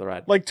 Thanks for the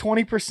ride. Like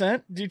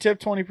 20%? Do you tip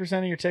 20%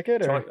 of your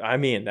ticket? Or? I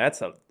mean,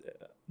 that's a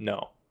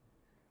no.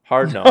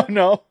 Hard no. Oh,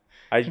 no.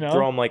 I No?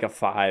 throw him like a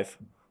 5.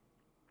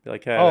 Be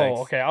like, hey, Oh,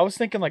 thanks. okay. I was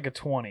thinking like a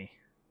 20.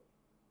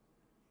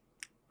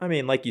 I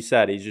mean, like you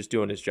said, he's just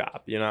doing his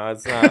job. You know,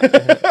 it's not.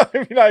 I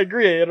mean, I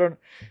agree. I don't.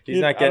 He's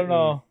not I getting. don't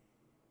know.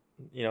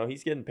 You know,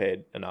 he's getting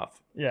paid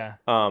enough. Yeah.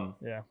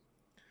 Yeah.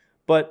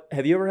 But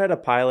have you ever had a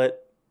pilot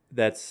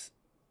that's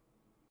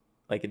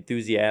like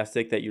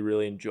enthusiastic that you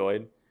really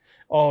enjoyed?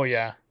 Oh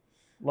yeah.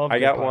 Love. I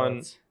good got one.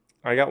 pilots.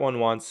 I got one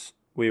once.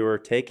 We were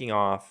taking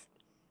off.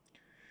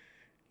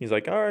 He's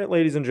like, "All right,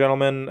 ladies and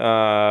gentlemen,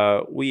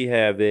 we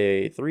have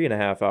a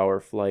 3.5-hour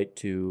flight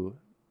to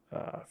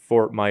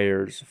Fort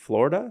Myers,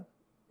 Florida.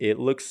 It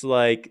looks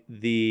like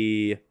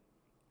the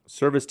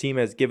service team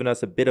has given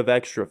us a bit of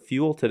extra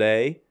fuel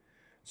today,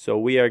 so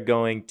we are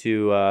going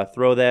to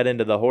throw that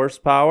into the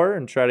horsepower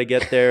and try to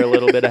get there a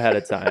little bit ahead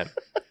of time.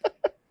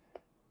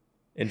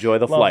 Enjoy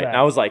the Love flight." that. And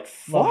I was like,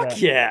 Love "Fuck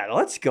that. yeah,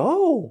 let's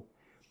go!"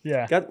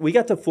 Yeah. We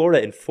got to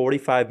Florida in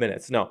 45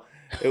 minutes. No,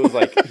 it was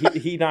like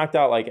he knocked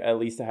out like at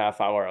least a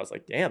half hour. I was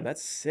like, damn,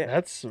 that's sick.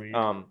 That's sweet.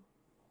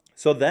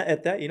 So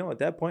at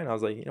that point, I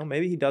was like,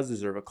 maybe he does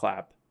deserve a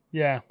clap.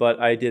 Yeah. But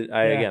I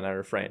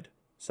refrained.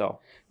 So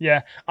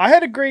Yeah. I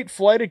had a great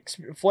flight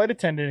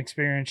attendant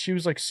experience. She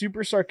was like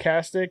super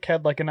sarcastic,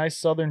 had like a nice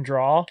southern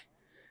drawl,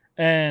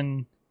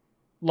 and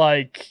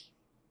like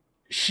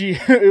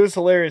it was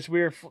hilarious.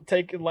 We were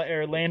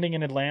landing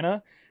in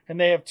Atlanta, and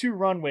they have 2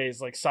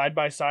 runways like side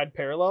by side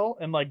parallel,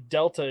 and like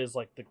Delta is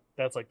like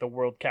that's like the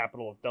world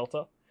capital of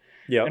Delta.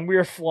 Yeah. And we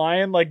were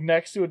flying like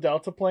next to a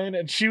Delta plane,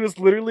 and she was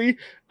literally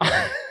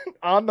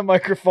on the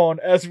microphone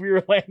as we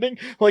were landing,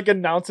 like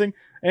announcing,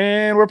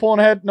 and we're pulling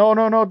ahead. No,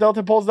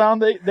 Delta pulls down.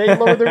 They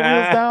lower their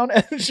wheels down,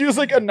 and she was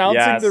like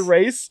announcing the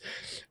race,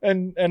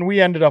 and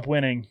we ended up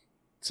winning.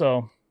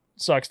 So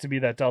sucks to be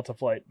that Delta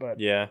flight, but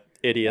yeah,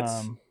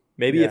 idiots.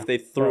 Maybe if they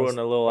threw in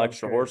a little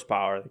extra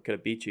horsepower, they could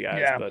have beat you guys.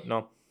 Yeah. But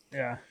no.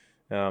 Yeah.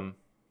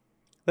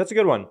 That's a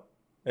good one.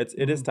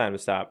 It is time to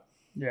stop.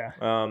 Yeah.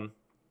 All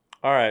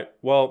right.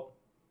 Well,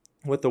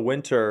 with the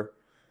winter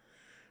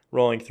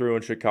rolling through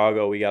in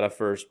Chicago, we got a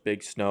first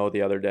big snow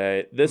the other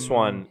day. This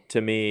one,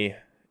 to me,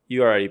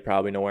 you already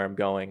probably know where I'm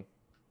going.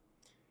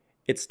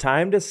 It's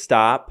time to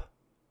stop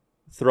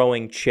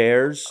throwing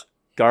chairs,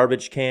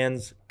 garbage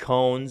cans,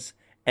 cones,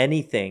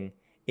 anything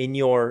in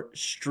your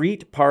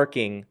street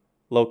parking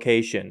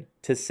location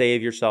to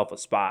save yourself a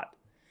spot.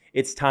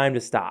 It's time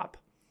to stop.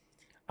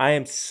 I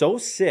am so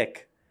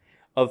sick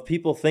of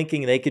people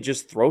thinking they could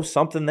just throw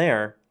something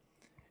there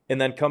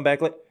and then come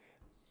back.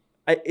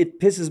 It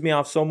pisses me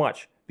off so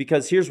much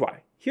because here's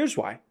why.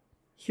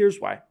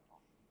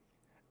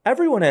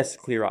 Everyone has to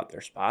clear out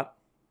their spot.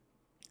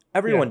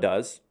 Everyone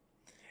does.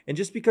 And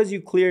just because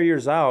you clear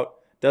yours out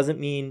doesn't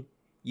mean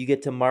you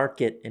get to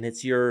mark it and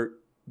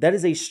that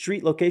is a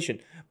street location.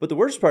 But the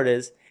worst part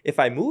is if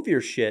I move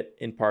your shit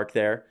and park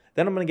there,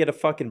 then I'm going to get a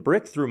fucking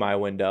brick through my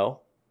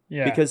window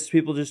because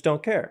people just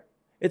don't care.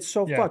 It's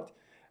so fucked.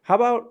 How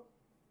about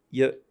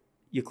you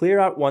clear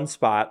out one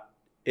spot,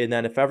 and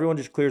then if everyone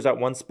just clears out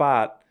one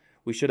spot,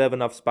 we should have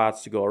enough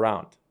spots to go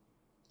around.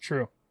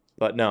 True.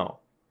 But no.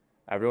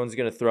 Everyone's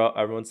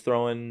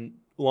throwing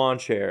lawn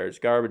chairs,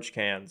 garbage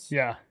cans.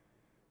 Yeah.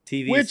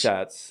 TV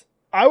sets.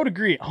 I would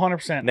agree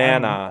 100%.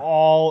 Nana. I'm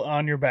all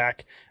on your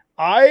back.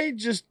 I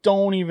just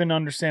don't even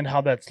understand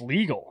how that's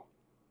legal.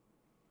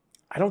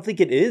 I don't think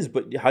it is,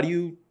 but how do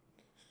you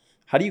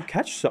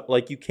catch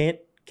you can't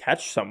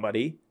catch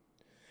somebody.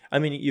 I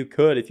mean, you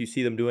could if you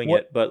see them doing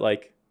it, but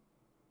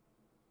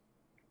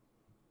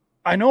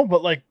I know,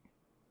 but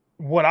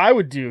what I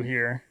would do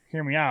here,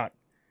 hear me out.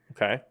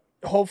 Okay.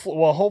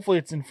 Hopefully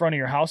it's in front of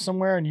your house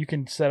somewhere and you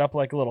can set up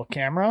like a little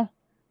camera.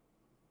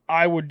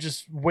 I would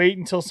just wait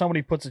until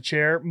somebody puts a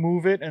chair,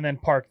 move it, and then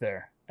park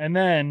there. And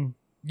then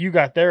you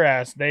got their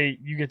ass.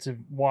 You get to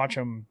watch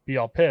them be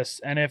all pissed.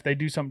 And if they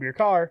do something to your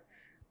car,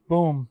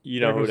 boom,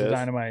 there goes the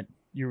dynamite.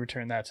 You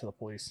return that to the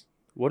police.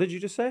 What did you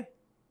just say?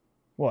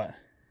 What?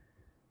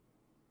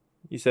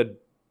 You said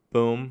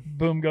boom.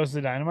 Boom goes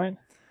the dynamite?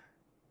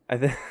 I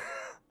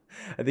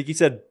think you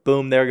said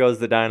boom, there goes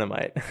the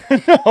dynamite.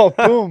 No,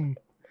 boom.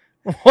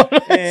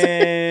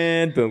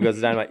 And boom goes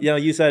the dynamite.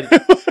 You said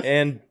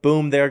and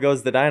boom, there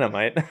goes the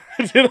dynamite.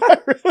 Did I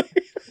really?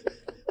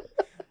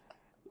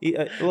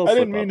 I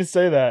didn't mean to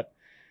say that.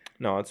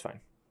 No, it's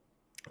fine.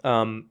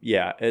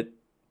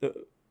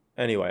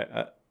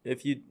 Anyway,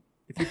 if you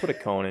put a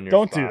cone in your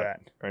don't spot do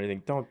that or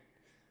anything,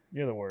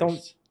 you're the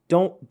worst.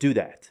 Don't do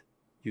that.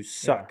 You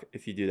suck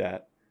if you do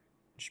that.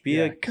 Just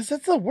be because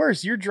that's the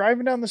worst. You're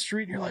driving down the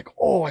street and you're like,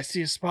 oh, I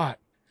see a spot.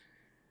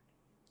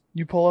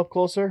 You pull up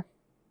closer,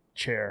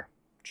 chair.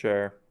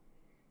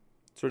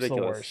 It's ridiculous. It's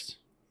the worst.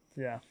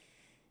 Yeah.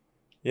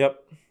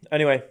 Yep.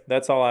 Anyway,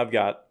 that's all I've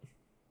got.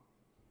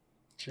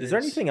 Jeez. Is there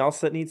anything else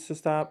that needs to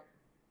stop?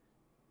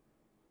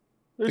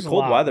 There's the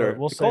cold weather.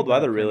 We'll the cold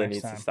weather really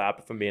needs to stop,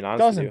 if I'm being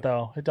honest with you. It doesn't,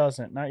 though. It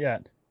doesn't. Not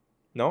yet.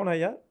 No, not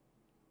yet?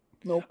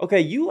 Nope. Okay,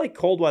 you like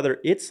cold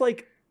weather. It's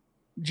like...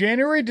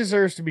 January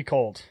deserves to be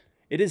cold.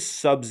 It is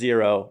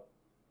sub-0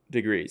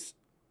 degrees.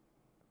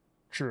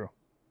 True.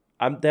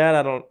 I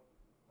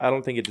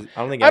don't think it.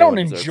 I don't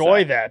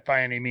enjoy that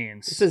by any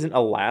means. This isn't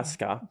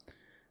Alaska.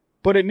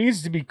 But it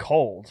needs to be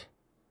cold.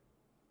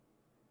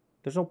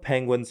 There's no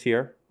penguins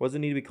here. What does it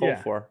need to be cold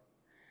for?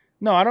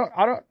 No, I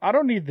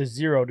don't need the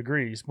 0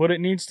 degrees, but it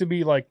needs to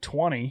be like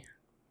 20,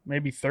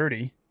 maybe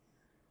 30.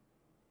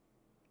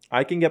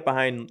 I can get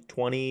behind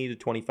 20 to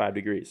 25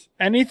 degrees.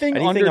 Anything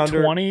under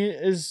 20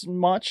 is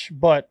much,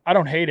 but I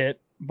don't hate it,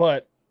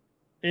 but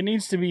it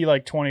needs to be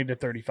like 20 to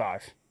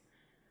 35.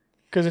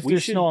 Because if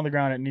there's snow on the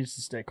ground, it needs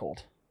to stay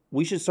cold.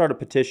 We should start a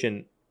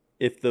petition.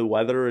 If the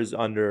weather is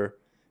under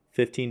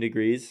 15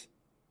 degrees,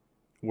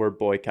 we're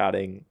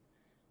boycotting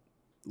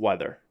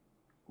weather.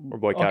 We're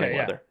boycotting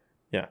weather.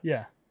 Yeah.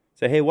 Yeah.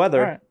 Say, hey,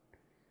 weather,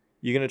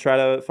 you going to try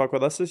to fuck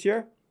with us this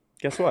year?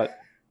 Guess what?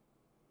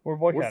 We're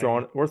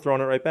boycotting. We're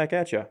throwing it right back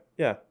at you.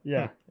 Yeah.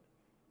 Yeah.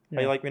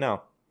 How you like me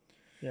now?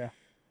 Yeah.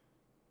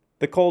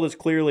 The cold is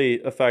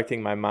clearly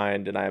affecting my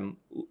mind, and I'm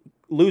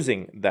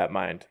losing that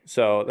mind.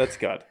 So that's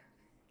good.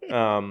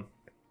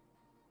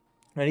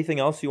 Anything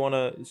else you want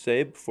to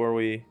say before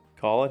we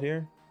call it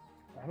here?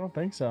 I don't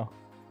think so.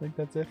 I think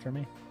that's it for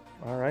me.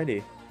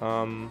 Alrighty.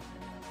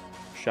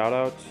 Shout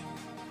out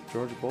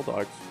Georgia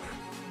Bulldogs.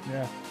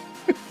 Yeah.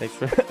 Thanks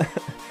for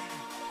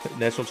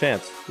national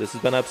champs. This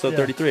has been episode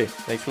 33.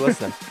 Thanks for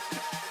listening.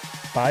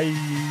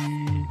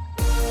 Bye.